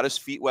and got his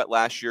feet wet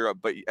last year.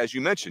 But as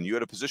you mentioned, you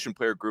had a position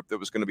player group that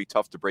was going to be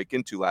tough to break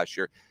into last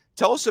year.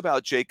 Tell us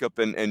about Jacob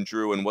and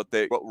Drew and what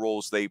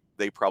roles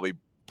they probably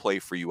play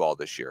for you all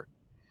this year.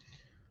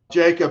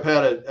 Jacob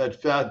had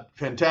a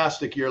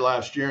fantastic year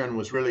last year and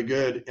was really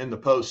good in the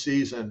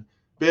postseason.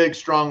 Big,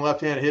 strong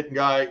left-handed hitting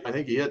guy. I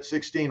think he hit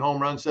 16 home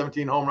runs,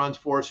 17 home runs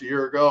for us a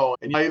year ago.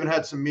 And I even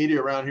had some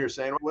media around here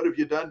saying, what have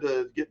you done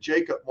to get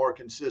Jacob more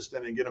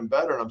consistent and get him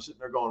better? And I'm sitting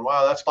there going,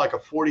 wow, that's like a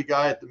 40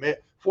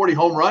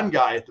 home run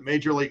guy at the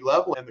major league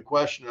level. And the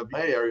question of,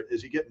 hey,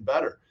 is he getting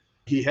better?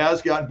 He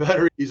has gotten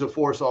better. He's a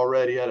force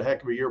already. He had a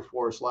heck of a year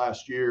for us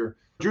last year.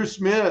 Drew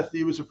Smith,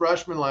 he was a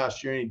freshman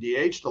last year, and he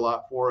DH'd a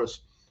lot for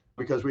us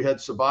because we had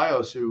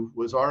Ceballos, who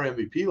was our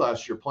MVP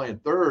last year, playing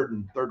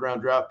third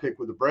round draft pick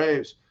with the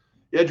Braves.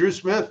 Yeah, Drew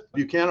Smith,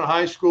 Buchanan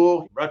High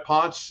School, Brett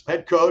Ponce,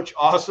 head coach,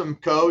 awesome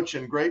coach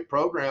and great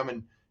program.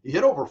 And he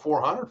hit over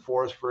 400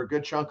 for us for a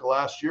good chunk of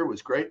last year,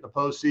 was great in the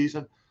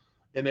postseason.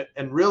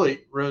 And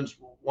really, Runes,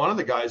 one of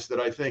the guys that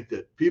I think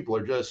that people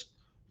are just,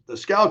 the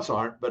scouts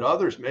aren't, but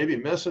others maybe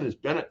missing is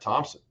Bennett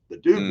Thompson. The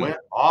dude went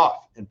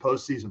off in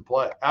postseason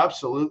play,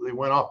 absolutely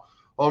went off.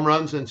 Home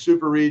runs in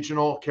super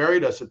regional,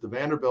 carried us at the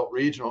Vanderbilt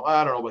regional.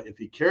 I don't know if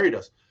he carried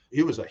us.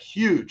 He was a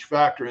huge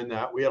factor in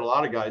that. We had a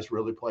lot of guys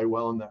really play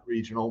well in that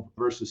regional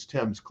versus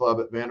Tim's club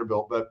at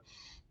Vanderbilt. But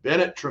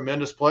Bennett,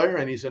 tremendous player,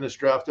 and he's in his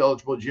draft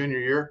eligible junior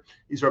year.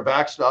 He's our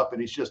backstop,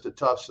 and he's just a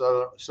tough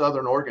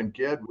Southern Oregon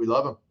kid. We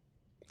love him.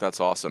 That's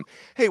awesome.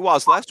 Hey,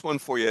 Waz, last one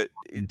for you.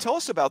 Tell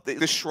us about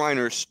the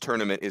Shriners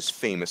tournament is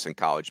famous in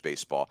college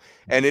baseball,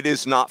 and it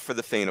is not for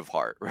the faint of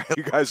heart, right?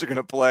 You guys are going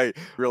to play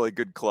really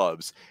good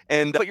clubs,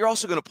 but you're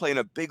also going to play in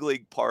a big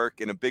league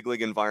park, in a big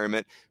league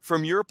environment.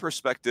 From your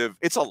perspective,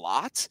 it's a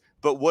lot,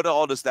 but what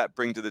all does that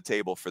bring to the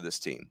table for this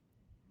team?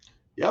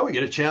 yeah, we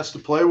get a chance to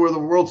play where the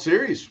World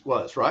Series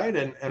was, right?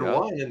 And Yeah.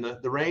 won, and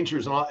the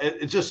Rangers and all.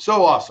 It's just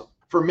so awesome.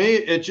 For me,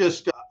 it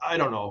just, I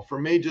don't know. For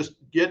me, just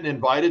getting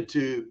invited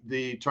to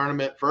the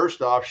tournament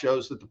first off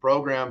shows that the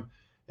program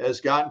has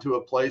gotten to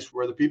a place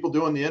where the people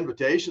doing the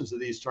invitations of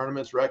these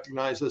tournaments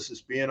recognize us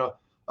as being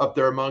up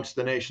there amongst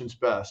the nation's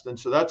best. And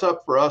so that's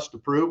up for us to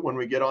prove when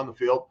we get on the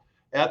field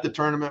at the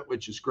tournament,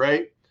 which is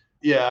great.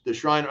 Yeah, the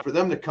Shrine, for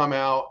them to come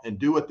out and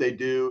do what they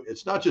do,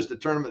 it's not just a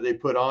tournament they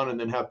put on and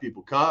then have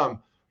people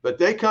come, but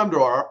they come to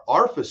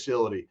our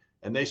facility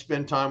and they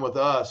spend time with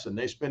us and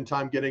they spend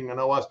time getting to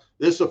know us.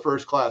 This is a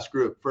first-class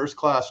group,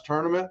 first-class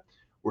tournament.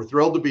 We're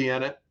thrilled to be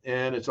in it.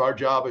 And it's our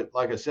job,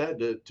 like I said,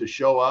 to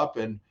show up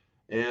and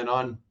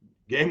on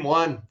game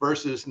one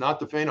versus not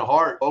the faint of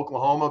heart,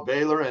 Oklahoma,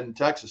 Baylor, and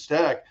Texas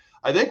Tech.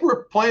 I think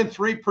we're playing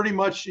three pretty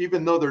much,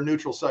 even though they're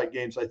neutral site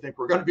games. I think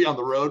we're going to be on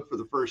the road for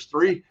the first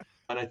three.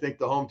 And I think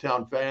the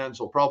hometown fans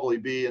will probably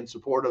be in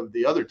support of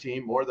the other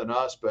team more than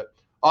us. But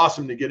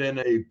awesome to get in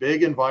a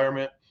big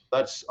environment.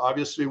 That's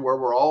obviously where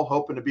we're all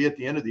hoping to be at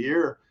the end of the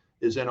year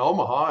is in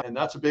Omaha. And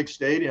that's a big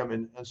stadium.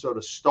 And so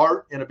to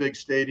start in a big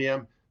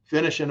stadium,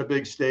 finish in a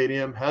big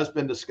stadium has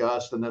been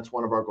discussed. And that's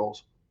one of our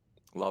goals.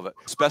 Love it.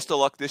 Best of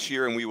luck this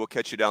year, and we will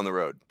catch you down the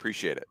road.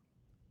 Appreciate it.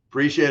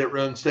 Appreciate it,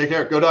 Runes. Take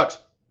care. Go Ducks.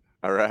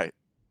 All right.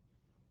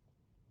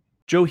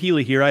 Joe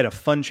Healy here. I had a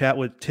fun chat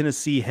with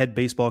Tennessee head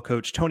baseball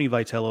coach Tony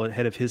Vitello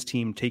ahead of his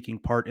team taking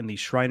part in the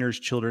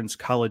Shriners Children's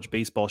College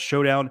Baseball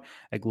Showdown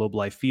at Globe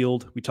Life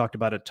Field. We talked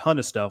about a ton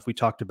of stuff. We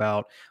talked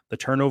about the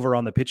turnover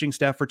on the pitching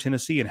staff for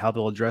Tennessee and how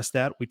they'll address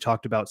that. We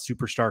talked about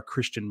superstar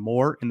Christian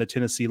Moore in the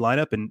Tennessee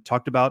lineup and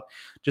talked about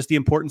just the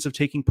importance of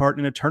taking part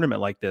in a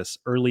tournament like this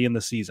early in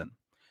the season.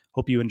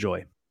 Hope you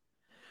enjoy.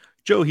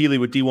 Joe Healy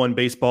with D1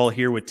 Baseball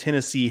here with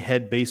Tennessee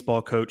head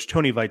baseball coach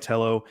Tony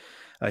Vitello.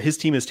 His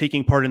team is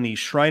taking part in the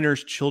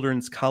Shriners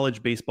Children's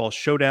College Baseball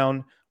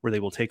Showdown, where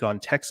they will take on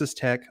Texas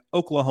Tech,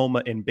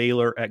 Oklahoma, and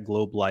Baylor at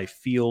Globe Life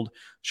Field.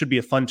 Should be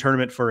a fun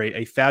tournament for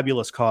a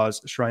fabulous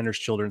cause, Shriners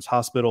Children's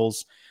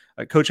Hospitals.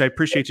 Coach, I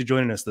appreciate you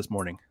joining us this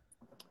morning.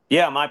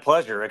 Yeah, my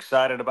pleasure.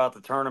 Excited about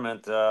the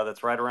tournament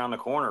that's right around the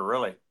corner,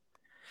 really.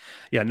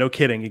 Yeah, no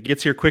kidding. It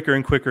gets here quicker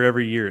and quicker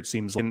every year, it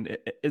seems. And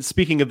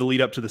speaking of the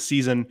lead up to the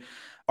season,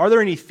 are there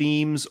any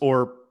themes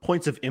or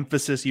points of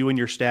emphasis you and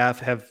your staff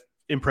have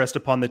impressed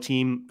upon the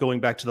team going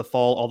back to the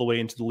fall all the way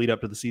into the lead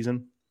up to the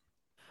season?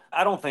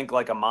 I don't think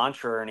like a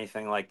mantra or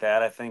anything like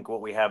that. I think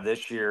what we have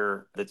this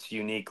year that's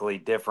uniquely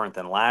different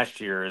than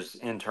last year is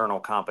internal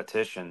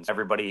competitions.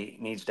 Everybody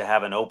needs to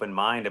have an open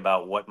mind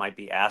about what might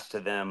be asked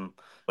of them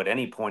at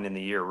any point in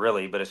the year,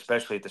 really, but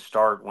especially at the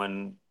start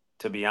when,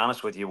 to be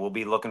honest with you, we'll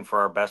be looking for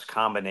our best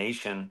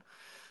combination.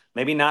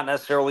 Maybe not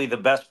necessarily the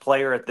best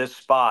player at this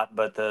spot,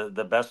 but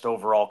the best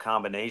overall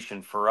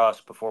combination for us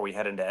before we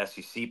head into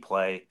SEC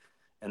play.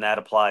 And that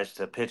applies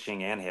to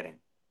pitching and hitting.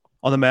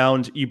 On the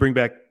mound, you bring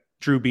back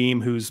Drew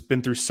Beam, who's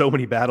been through so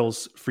many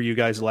battles for you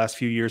guys the last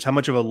few years. How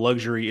much of a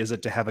luxury is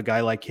it to have a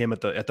guy like him at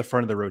the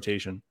front of the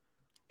rotation?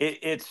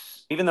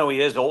 It's even though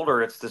he is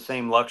older, it's the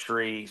same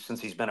luxury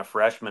since he's been a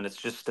freshman. It's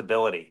just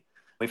stability.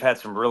 We've had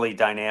some really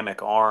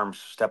dynamic arms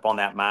step on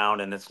that mound,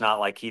 and it's not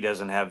like he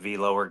doesn't have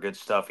velo or good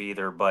stuff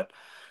either. But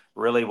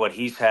really what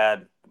he's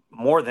had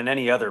more than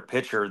any other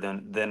pitcher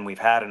than we've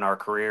had in our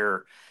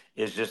career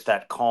is just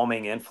that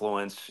calming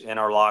influence in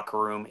our locker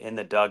room, in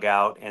the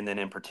dugout, and then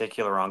in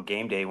particular on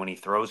game day when he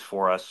throws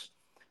for us.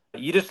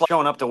 You just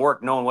showing up to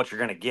work knowing what you're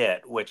going to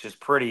get, which is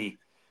pretty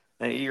 –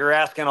 you're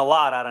asking a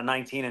lot out of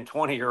 19 and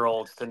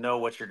 20-year-olds to know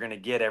what you're going to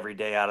get every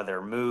day out of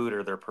their mood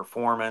or their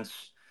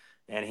performance,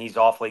 and he's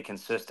awfully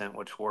consistent,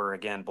 which we're,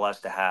 again,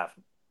 blessed to have.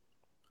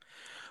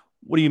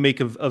 What do you make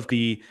of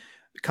the –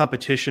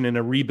 competition in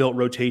a rebuilt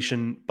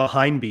rotation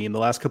behind Beam? The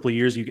last couple of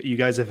years, you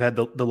guys have had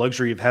the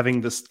luxury of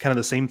having this kind of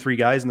the same three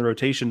guys in the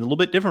rotation, a little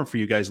bit different for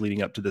you guys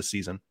leading up to this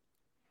season.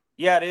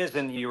 Yeah, it is.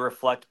 And you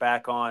reflect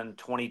back on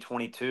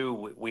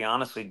 2022, we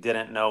honestly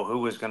didn't know who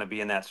was going to be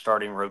in that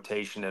starting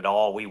rotation at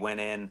all. We went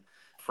in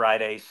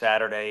Friday,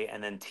 Saturday,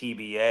 and then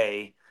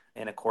TBA.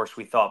 And of course,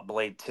 we thought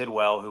Blade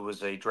Tidwell, who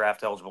was a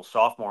draft eligible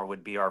sophomore,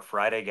 would be our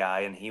Friday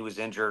guy. And he was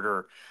injured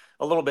or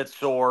a little bit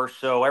sore,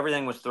 so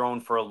everything was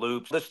thrown for a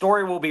loop. The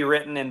story will be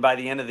written, and by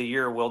the end of the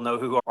year, we'll know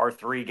who our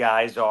three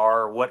guys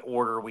are, what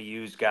order we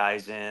use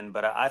guys in.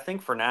 But I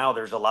think for now,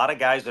 there's a lot of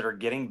guys that are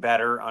getting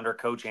better under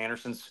Coach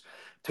Anderson's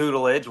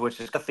tutelage,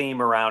 which is a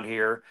theme around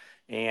here.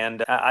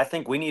 And I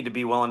think we need to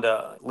be willing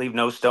to leave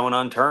no stone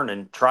unturned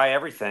and try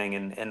everything.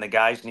 And the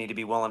guys need to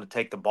be willing to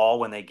take the ball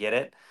when they get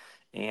it.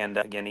 And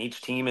again,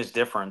 each team is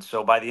different.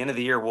 So by the end of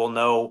the year, we'll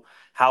know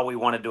how we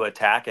wanted to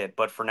attack it.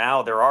 But for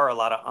now, there are a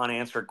lot of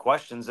unanswered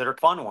questions that are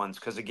fun ones.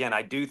 Because again,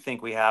 I do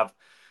think we have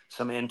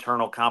some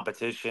internal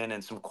competition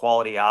and some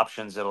quality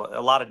options at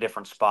a lot of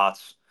different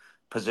spots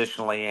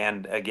positionally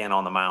and again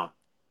on the mound.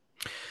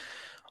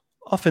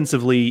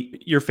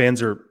 Offensively, your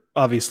fans are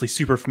obviously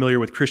super familiar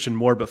with Christian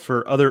Moore, but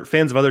for other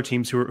fans of other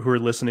teams who are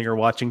listening or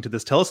watching to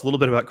this, tell us a little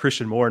bit about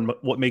Christian Moore and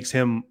what makes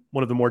him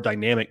one of the more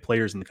dynamic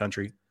players in the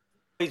country.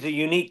 He's a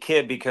unique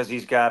kid because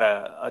he's got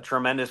a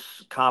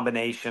tremendous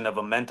combination of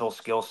a mental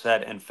skill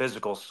set and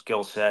physical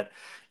skill set.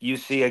 You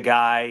see a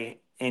guy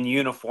in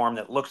uniform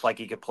that looks like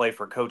he could play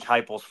for Coach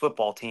Heupel's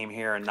football team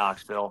here in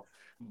Knoxville.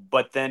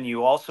 But then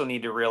you also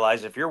need to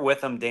realize if you're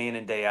with him day in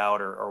and day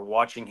out, or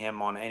watching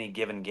him on any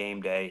given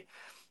game day,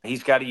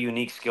 he's got a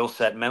unique skill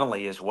set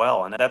mentally as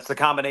well. And that's the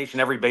combination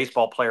every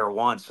baseball player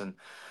wants. And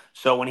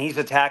so when he's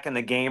attacking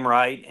the game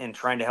right and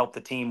trying to help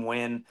the team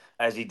win,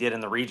 as he did in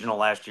the regional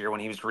last year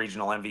when he was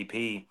regional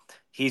MVP,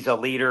 he's a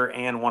leader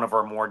and one of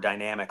our more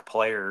dynamic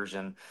players.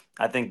 And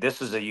I think this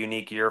is a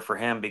unique year for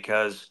him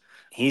because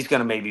he's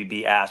going to maybe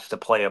be asked to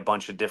play a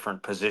bunch of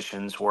different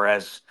positions,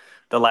 whereas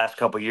the last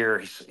couple of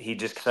years he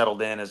just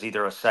settled in as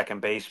either a second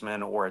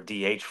baseman or a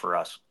DH for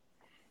us.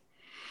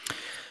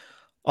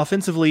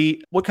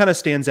 Offensively, what kind of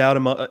stands out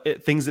among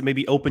things that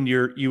maybe opened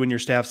you and your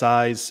staff's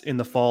eyes in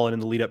the fall and in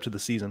the lead up to the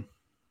season?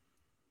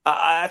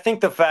 I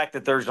think the fact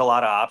that there's a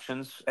lot of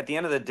options. At the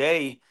end of the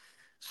day,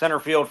 center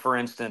field, for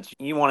instance,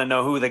 you want to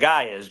know who the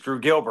guy is,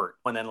 Drew Gilbert.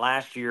 And then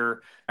last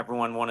year,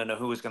 everyone wanted to know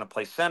who was going to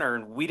play center.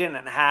 And we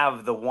didn't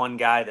have the one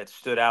guy that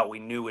stood out we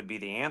knew would be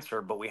the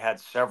answer, but we had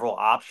several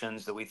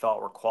options that we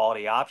thought were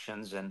quality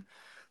options. And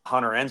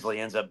Hunter Ensley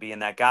ends up being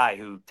that guy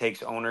who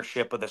takes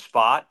ownership of the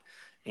spot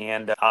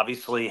and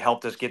obviously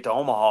helped us get to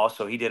Omaha.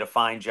 So he did a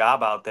fine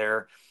job out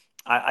there.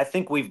 I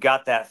think we've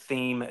got that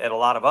theme at a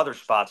lot of other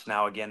spots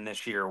now again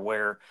this year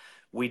where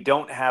we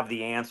don't have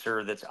the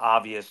answer that's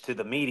obvious to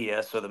the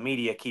media. So the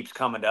media keeps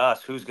coming to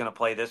us, who's going to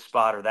play this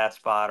spot or that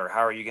spot, or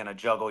how are you going to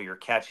juggle your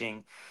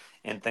catching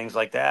and things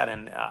like that.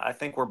 And I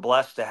think we're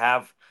blessed to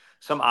have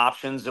some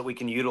options that we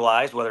can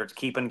utilize, whether it's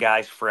keeping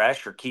guys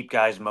fresh or keep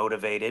guys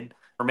motivated,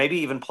 or maybe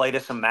even play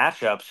to some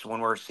matchups when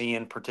we're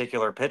seeing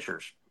particular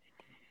pitchers.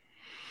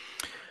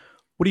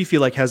 What do you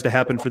feel like has to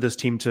happen for this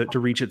team to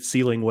reach its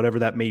ceiling, whatever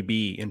that may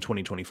be, in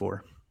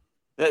 2024?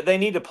 They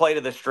need to play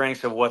to the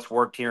strengths of what's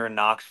worked here in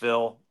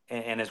Knoxville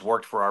and has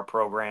worked for our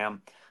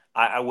program.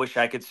 I wish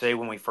I could say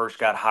when we first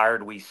got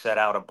hired, we set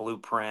out a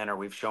blueprint or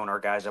we've shown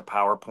our guys a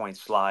PowerPoint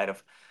slide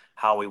of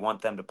how we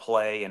want them to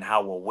play and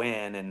how we'll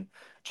win. And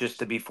just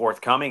to be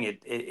forthcoming,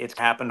 it's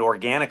happened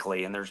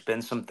organically. And there's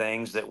been some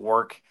things that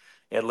work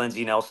at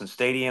Lindsey Nelson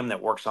Stadium,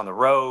 that works on the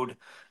road,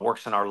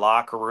 works in our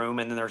locker room.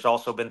 And then there's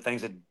also been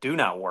things that do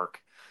not work.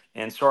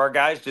 And so our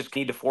guys just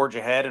need to forge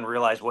ahead and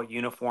realize what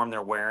uniform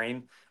they're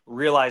wearing,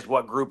 realize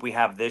what group we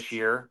have this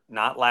year,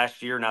 not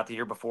last year, not the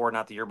year before,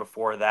 not the year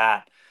before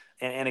that.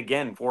 And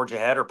again, forge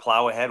ahead or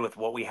plow ahead with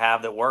what we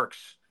have that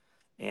works.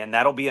 And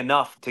that'll be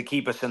enough to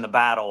keep us in the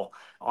battle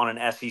on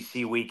an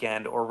SEC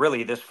weekend, or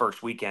really this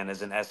first weekend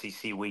is an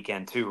SEC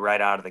weekend too,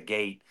 right out of the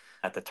gate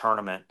at the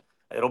tournament.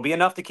 It'll be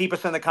enough to keep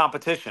us in the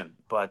competition,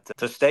 but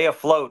to stay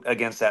afloat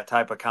against that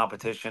type of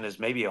competition is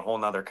maybe a whole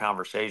nother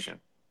conversation.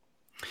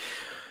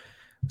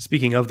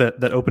 Speaking of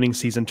that opening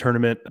season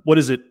tournament, what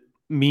does it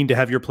mean to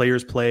have your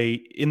players play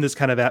in this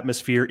kind of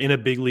atmosphere in a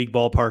big league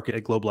ballpark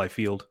at Globe Life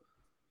Field?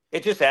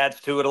 It just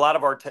adds to it. A lot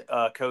of our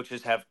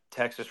coaches have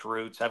Texas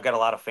roots. I've got a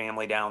lot of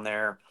family down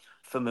there,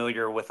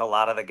 familiar with a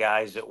lot of the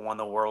guys that won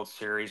the World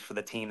Series for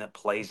the team that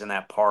plays in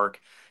that park.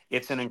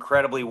 It's an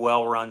incredibly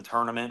well-run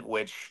tournament,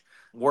 which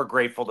we're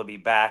grateful to be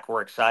back.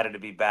 We're excited to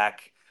be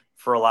back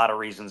for a lot of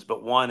reasons.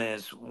 But one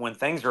is when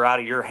things are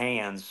out of your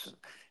hands,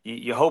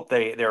 you hope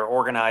they're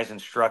organized and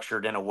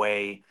structured in a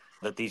way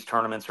that these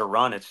tournaments are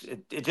run.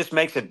 It just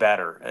makes it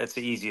better. It's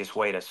the easiest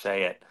way to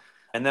say it.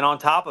 And then on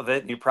top of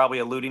it, you're probably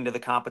alluding to the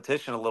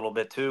competition a little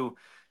bit too.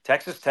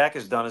 Texas Tech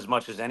has done as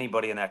much as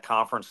anybody in that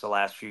conference the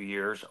last few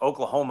years.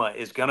 Oklahoma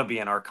is going to be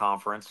in our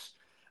conference.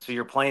 So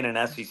you're playing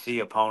an SEC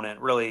opponent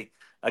really,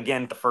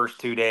 again, the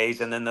first 2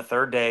 days. And then the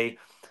third day,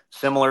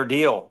 similar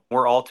deal.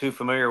 We're all too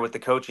familiar with the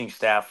coaching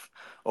staff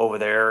over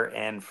there.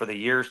 And for the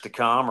years to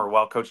come, or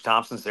while Coach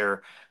Thompson's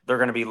there, they're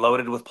going to be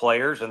loaded with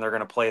players and they're going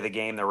to play the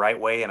game the right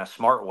way and a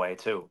smart way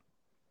too.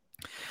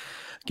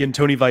 Again,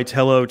 Tony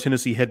Vitello,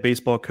 Tennessee head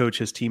baseball coach,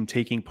 his team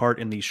taking part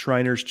in the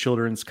Shriners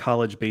Children's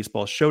College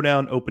Baseball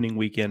Showdown opening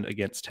weekend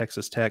against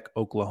Texas Tech,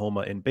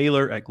 Oklahoma, and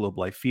Baylor at Globe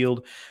Life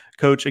Field.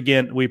 Coach,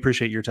 again, we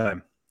appreciate your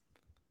time.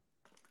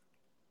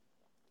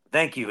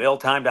 Thank you. Ill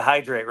time to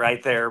hydrate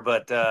right there,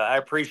 but I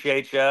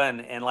appreciate you.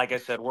 And like I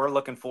said, we're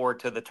looking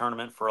forward to the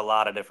tournament for a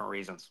lot of different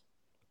reasons.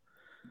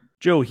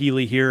 Joe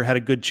Healy here had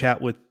a good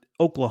chat with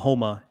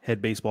Oklahoma head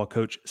baseball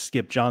coach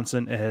Skip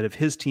Johnson ahead of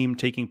his team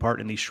taking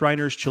part in the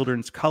Shriners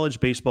Children's College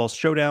Baseball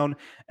Showdown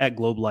at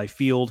Globe Life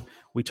Field.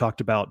 We talked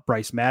about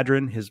Bryce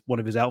Madron, one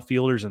of his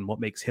outfielders, and what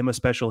makes him a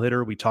special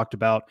hitter. We talked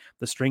about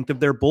the strength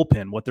of their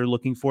bullpen, what they're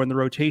looking for in the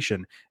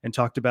rotation, and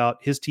talked about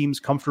his team's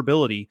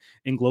comfortability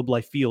in Globe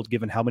Life Field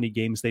given how many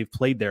games they've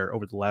played there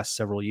over the last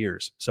several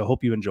years. So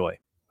hope you enjoy.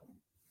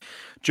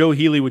 Joe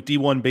Healy with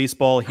D1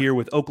 Baseball here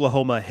with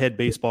Oklahoma head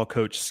baseball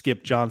coach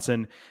Skip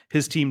Johnson,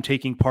 his team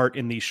taking part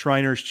in the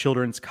Shriners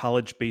Children's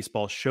College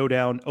Baseball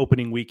Showdown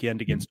opening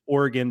weekend against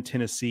Oregon,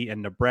 Tennessee,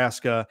 and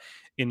Nebraska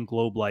in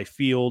Globe Life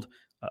Field.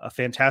 A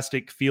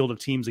fantastic field of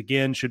teams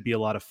again, should be a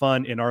lot of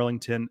fun in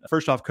Arlington.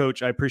 First off,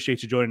 Coach, I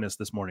appreciate you joining us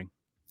this morning.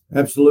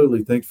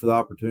 Absolutely. Thanks for the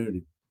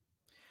opportunity.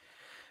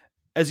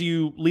 As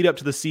you lead up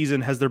to the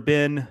season, has there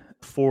been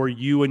for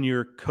you and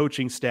your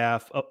coaching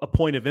staff a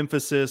point of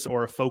emphasis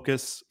or a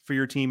focus for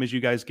your team as you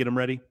guys get them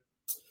ready?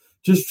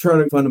 Just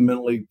trying to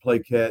fundamentally play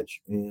catch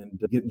and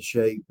get in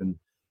shape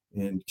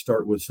and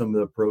start with some of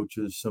the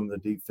approaches, some of the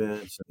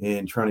defense,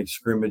 and trying to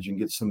scrimmage and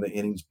get some of the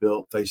innings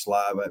built, face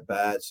live at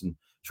bats, and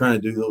trying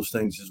to do those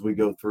things as we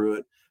go through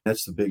it.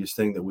 That's the biggest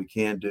thing that we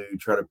can do,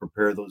 try to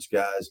prepare those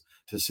guys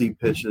to see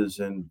pitches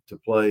and to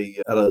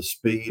play at a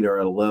speed or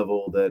at a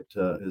level that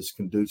is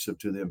conducive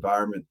to the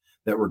environment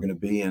that we're going to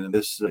be in. And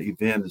this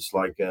event is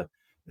like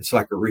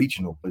a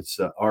regional. It's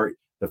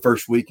the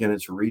first weekend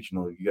it's a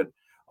regional. You got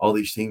all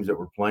these teams that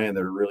we're playing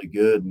that are really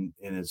good, and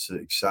it's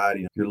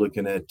exciting. You're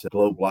looking at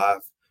Globe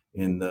Life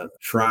in the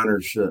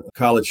Shriners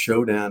College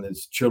Showdown.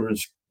 It's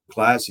Children's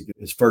Classic.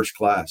 It's first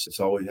class. It's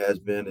always has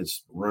been.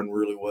 It's run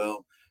really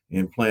well,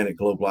 and playing at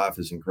Globe Life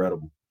is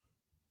incredible.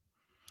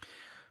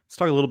 Let's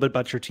talk a little bit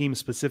about your team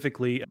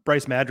specifically.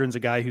 Bryce Madron's a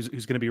guy who's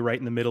going to be right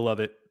in the middle of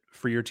it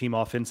for your team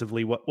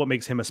offensively. What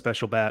makes him a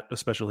special bat, a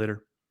special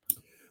hitter?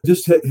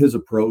 Just his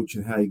approach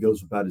and how he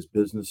goes about his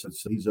business.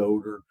 He's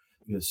older.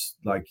 It's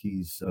like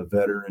he's a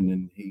veteran,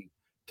 and he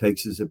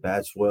takes his at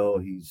bats well.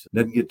 He's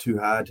doesn't get too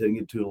high, doesn't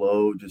get too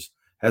low. Just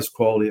has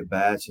quality at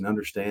bats and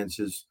understands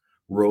his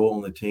role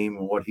on the team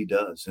and what he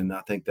does. And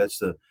I think that's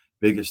the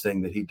biggest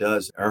thing that he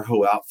does. Our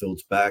whole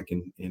outfield's back,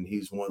 and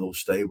he's one of those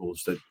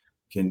stables that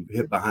can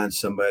hit behind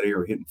somebody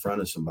or hit in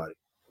front of somebody.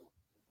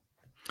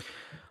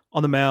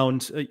 On the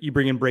mound, you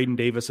bring in Braden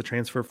Davis, a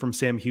transfer from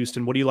Sam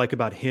Houston. What do you like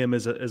about him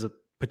as a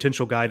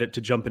potential guy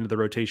to jump into the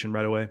rotation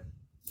right away?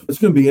 It's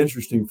going to be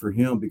interesting for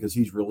him because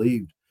he's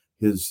relieved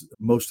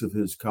most of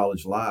his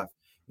college life,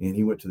 and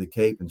he went to the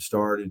Cape and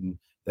started, and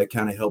that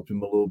kind of helped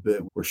him a little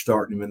bit. We're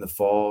starting him in the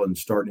fall and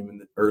starting him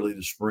in early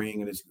the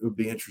spring, and it would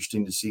be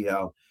interesting to see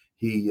how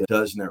he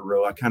does in that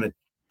role. I kind of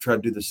tried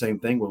to do the same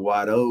thing with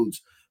Wyatt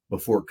Oates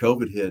before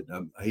COVID hit.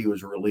 He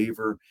was a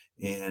reliever,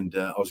 and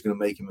I was going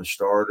to make him a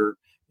starter,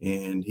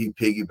 and he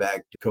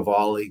piggybacked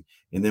Cavalli,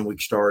 and then we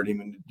started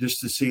him. And just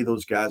to see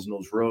those guys in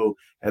those rows,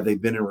 have they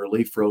been in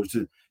relief rows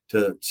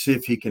to see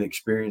if he can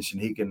experience,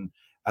 and he can.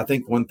 I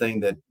think one thing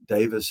that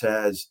Davis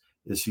has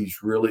is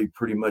he's really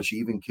pretty much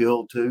even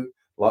killed too.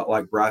 A lot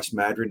like Bryce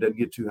Madron, doesn't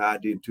get too high,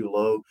 doesn't get too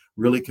low,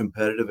 really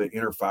competitive and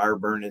inner fire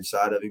burn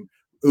inside of him.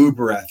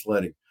 Uber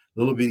athletic.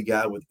 Little bitty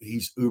guy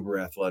he's uber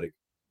athletic.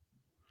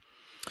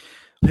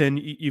 And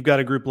you've got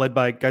a group led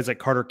by guys like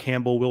Carter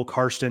Campbell, Will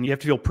Karsten. You have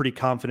to feel pretty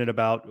confident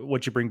about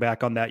what you bring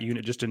back on that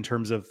unit, just in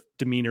terms of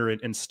demeanor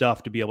and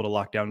stuff to be able to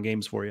lock down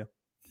games for you.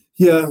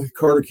 Yeah,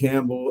 Carter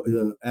Campbell,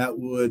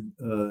 Atwood,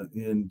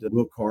 and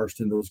Will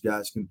Karsten, those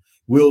guys can.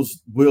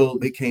 Will,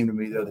 they came to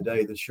me the other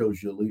day. That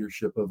shows you the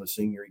leadership of a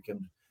senior. He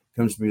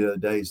comes to me the other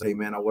day and says, "Hey,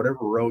 man, whatever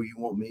role you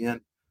want me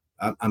in,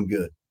 I'm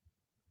good."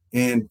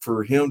 And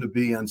for him to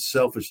be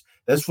unselfish,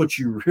 that's what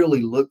you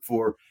really look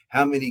for.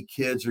 How many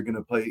kids are going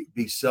to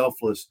be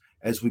selfless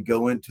as we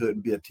go into it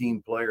and be a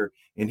team player?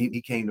 And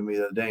he came to me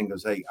the other day and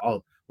goes, "Hey,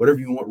 whatever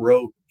you want,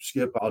 row,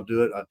 Skip, I'll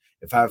do it.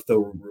 If I have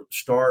to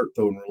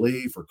throw in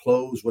relief or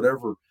close,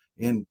 whatever."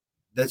 And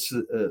that's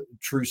a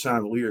true sign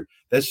of a leader.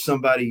 That's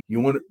somebody you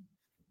want to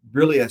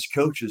really, as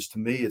coaches, to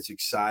me, it's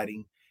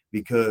exciting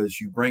because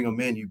you bring them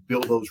in, you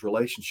build those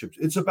relationships.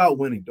 It's about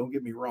winning, don't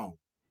get me wrong,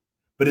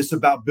 but it's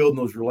about building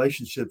those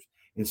relationships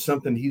and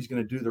something he's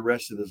going to do the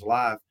rest of his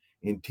life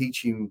and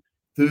teach him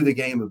through the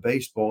game of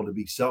baseball to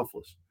be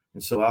selfless.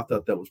 And so I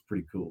thought that was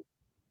pretty cool.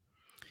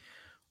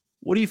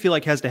 What do you feel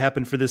like has to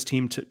happen for this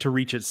team to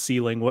reach its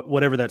ceiling,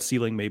 whatever that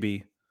ceiling may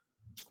be?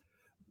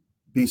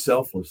 Be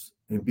selfless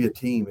and be a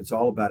team. It's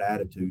all about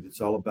attitude.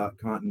 It's all about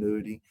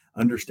continuity,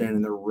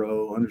 understanding their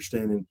role,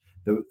 understanding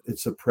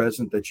it's the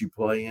present that you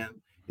play in.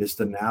 It's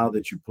the now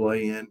that you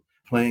play in,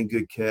 playing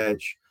good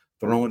catch,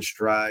 throwing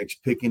strikes,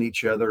 picking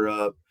each other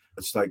up.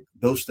 It's like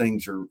those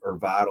things are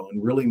vital,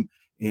 and really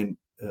in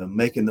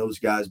making those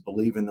guys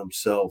believe in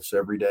themselves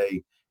every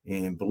day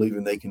and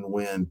believing they can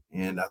win.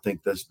 And I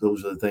think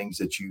those are the things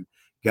that you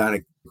got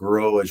to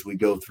grow as we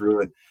go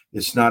through it.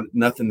 It's not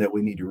nothing that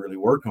we need to really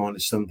work on.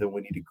 It's something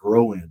we need to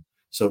grow in,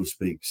 so to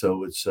speak.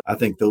 So I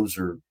think those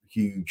are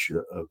huge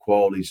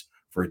qualities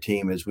for a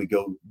team as we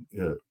go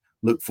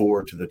look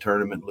forward to the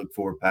tournament, look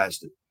forward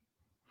past it.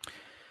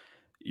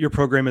 Your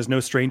program is no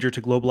stranger to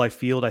Globe Life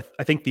Field.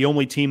 I think the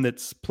only team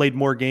that's played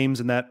more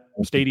games in that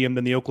stadium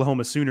than the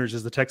Oklahoma Sooners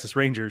is the Texas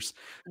Rangers.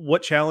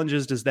 What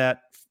challenges does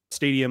that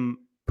stadium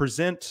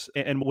present,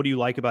 and what do you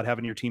like about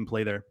having your team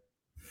play there?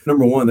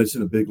 Number one, that's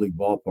in a big league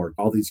ballpark.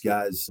 All these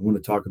guys want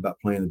to talk about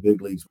playing in the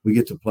big leagues. We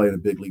get to play in a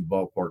big league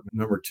ballpark.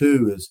 Number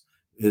two is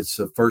it's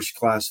a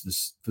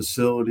first-class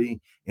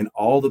facility, and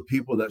all the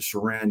people that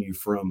surround you,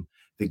 from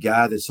the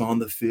guy that's on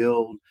the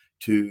field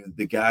to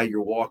the guy you're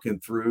walking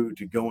through,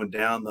 to going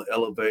down the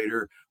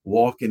elevator,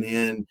 walking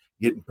in,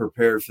 getting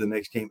prepared for the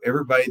next game.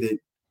 Everybody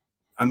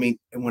and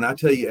when I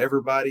tell you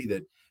everybody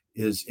that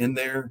is in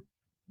there,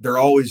 they're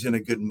always in a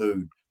good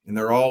mood, and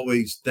they're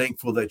always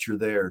thankful that you're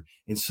there.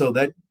 And so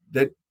that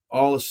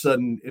all of a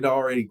sudden,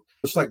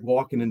 it's like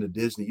walking into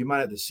Disney. You might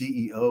have the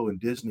CEO and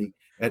Disney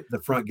at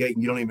the front gate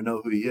and you don't even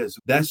know who he is.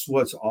 That's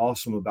what's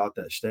awesome about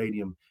that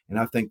stadium. And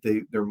I think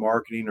their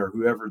marketing or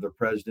whoever the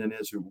president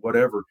is or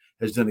whatever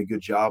has done a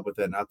good job with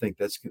that. And I think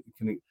that's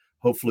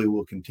hopefully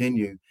will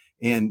continue.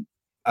 And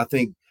I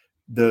think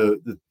the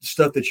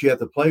stuff that you have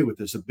to play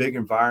with is a big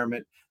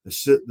environment.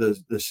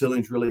 The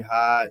ceiling's really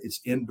high.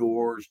 It's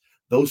indoors.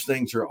 Those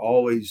things are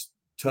always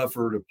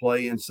tougher to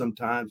play in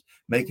sometimes,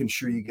 making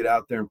sure you get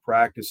out there and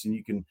practice and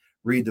you can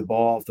read the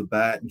ball off the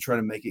bat and try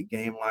to make it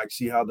game-like,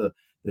 see how the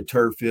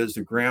turf is.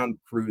 The ground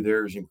crew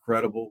there is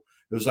incredible.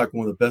 It was like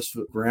one of the best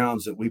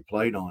grounds that we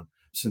played on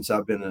since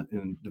I've been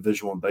in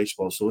Division I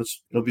baseball. So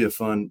it'll be a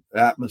fun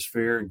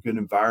atmosphere and good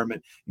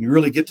environment. And you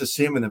really get to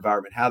see them in the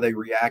environment, how they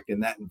react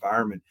in that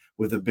environment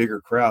with a bigger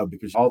crowd,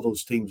 because all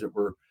those teams that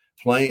we're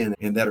playing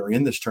and that are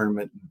in this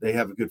tournament, they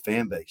have a good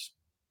fan base.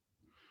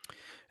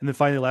 And then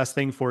finally, last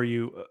thing for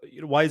you,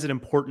 why is it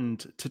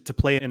important to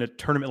play in a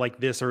tournament like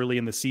this early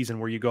in the season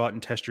where you go out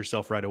and test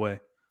yourself right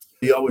away?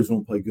 You always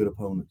want to play good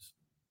opponents.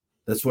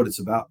 That's what it's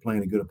about,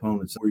 playing a good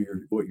opponent.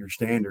 What your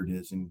standard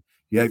is, and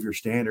you have your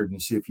standard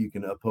and see if you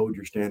can uphold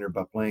your standard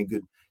by playing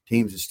good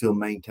teams and still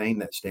maintain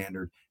that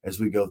standard as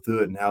we go through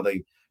it. And how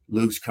they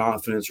lose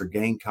confidence or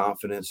gain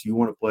confidence. You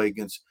want to play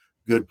against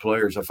good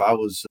players. If I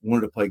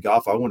wanted to play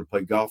golf, I wanted to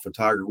play golf with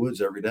Tiger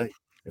Woods every day.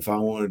 If I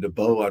wanted to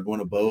bowl, I'd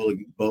want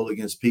to bowl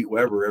against Pete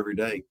Weber every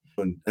day.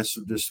 And that's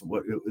just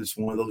it's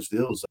one of those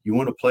deals. You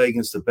want to play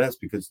against the best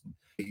because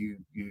you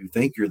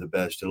think you're the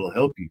best. It'll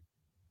help you.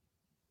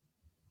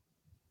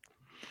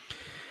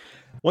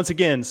 Once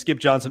again, Skip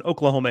Johnson,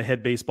 Oklahoma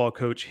head baseball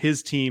coach,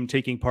 his team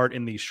taking part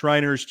in the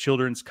Shriners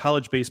Children's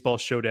College Baseball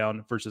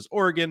Showdown versus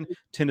Oregon,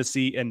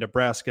 Tennessee, and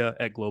Nebraska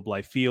at Globe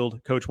Life Field.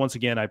 Coach, once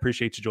again, I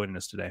appreciate you joining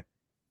us today.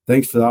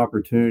 Thanks for the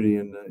opportunity,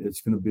 and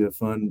it's going to be a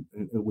fun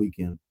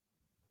weekend.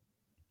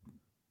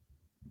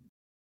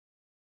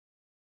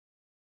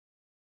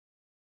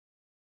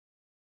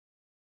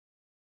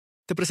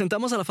 Te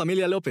presentamos a la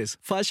familia López.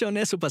 Fashion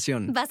es su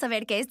pasión. Vas a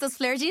ver que estos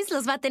flare jeans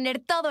los va a tener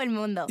todo el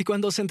mundo. Y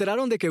cuando se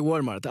enteraron de que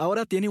Walmart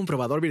ahora tiene un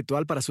probador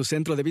virtual para su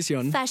centro de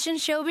visión... Fashion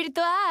Show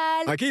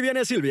virtual. Aquí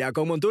viene Silvia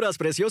con monturas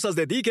preciosas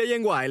de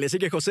DKNY. Le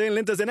sigue José en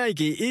lentes de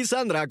Nike y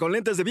Sandra con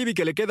lentes de Bibi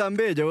que le quedan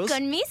bellos.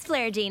 Con mis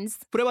flare jeans.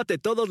 Pruébate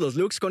todos los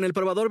looks con el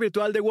probador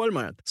virtual de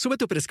Walmart. Sube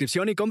tu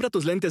prescripción y compra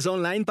tus lentes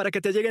online para que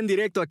te lleguen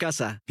directo a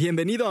casa.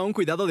 Bienvenido a un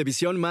cuidado de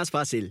visión más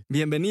fácil.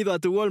 Bienvenido a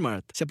tu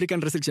Walmart. Se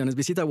aplican restricciones.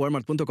 Visita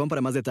walmart.com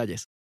para más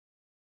detalles.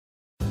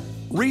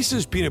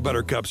 Reese's peanut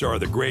butter cups are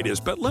the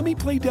greatest, but let me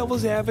play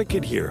devil's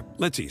advocate here.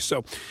 Let's see.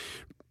 So,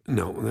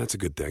 no, that's a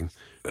good thing.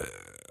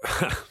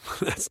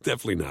 That's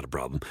definitely not a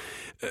problem.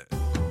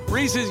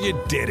 Reese's, you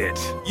did it.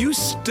 You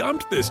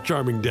stumped this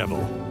charming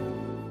devil.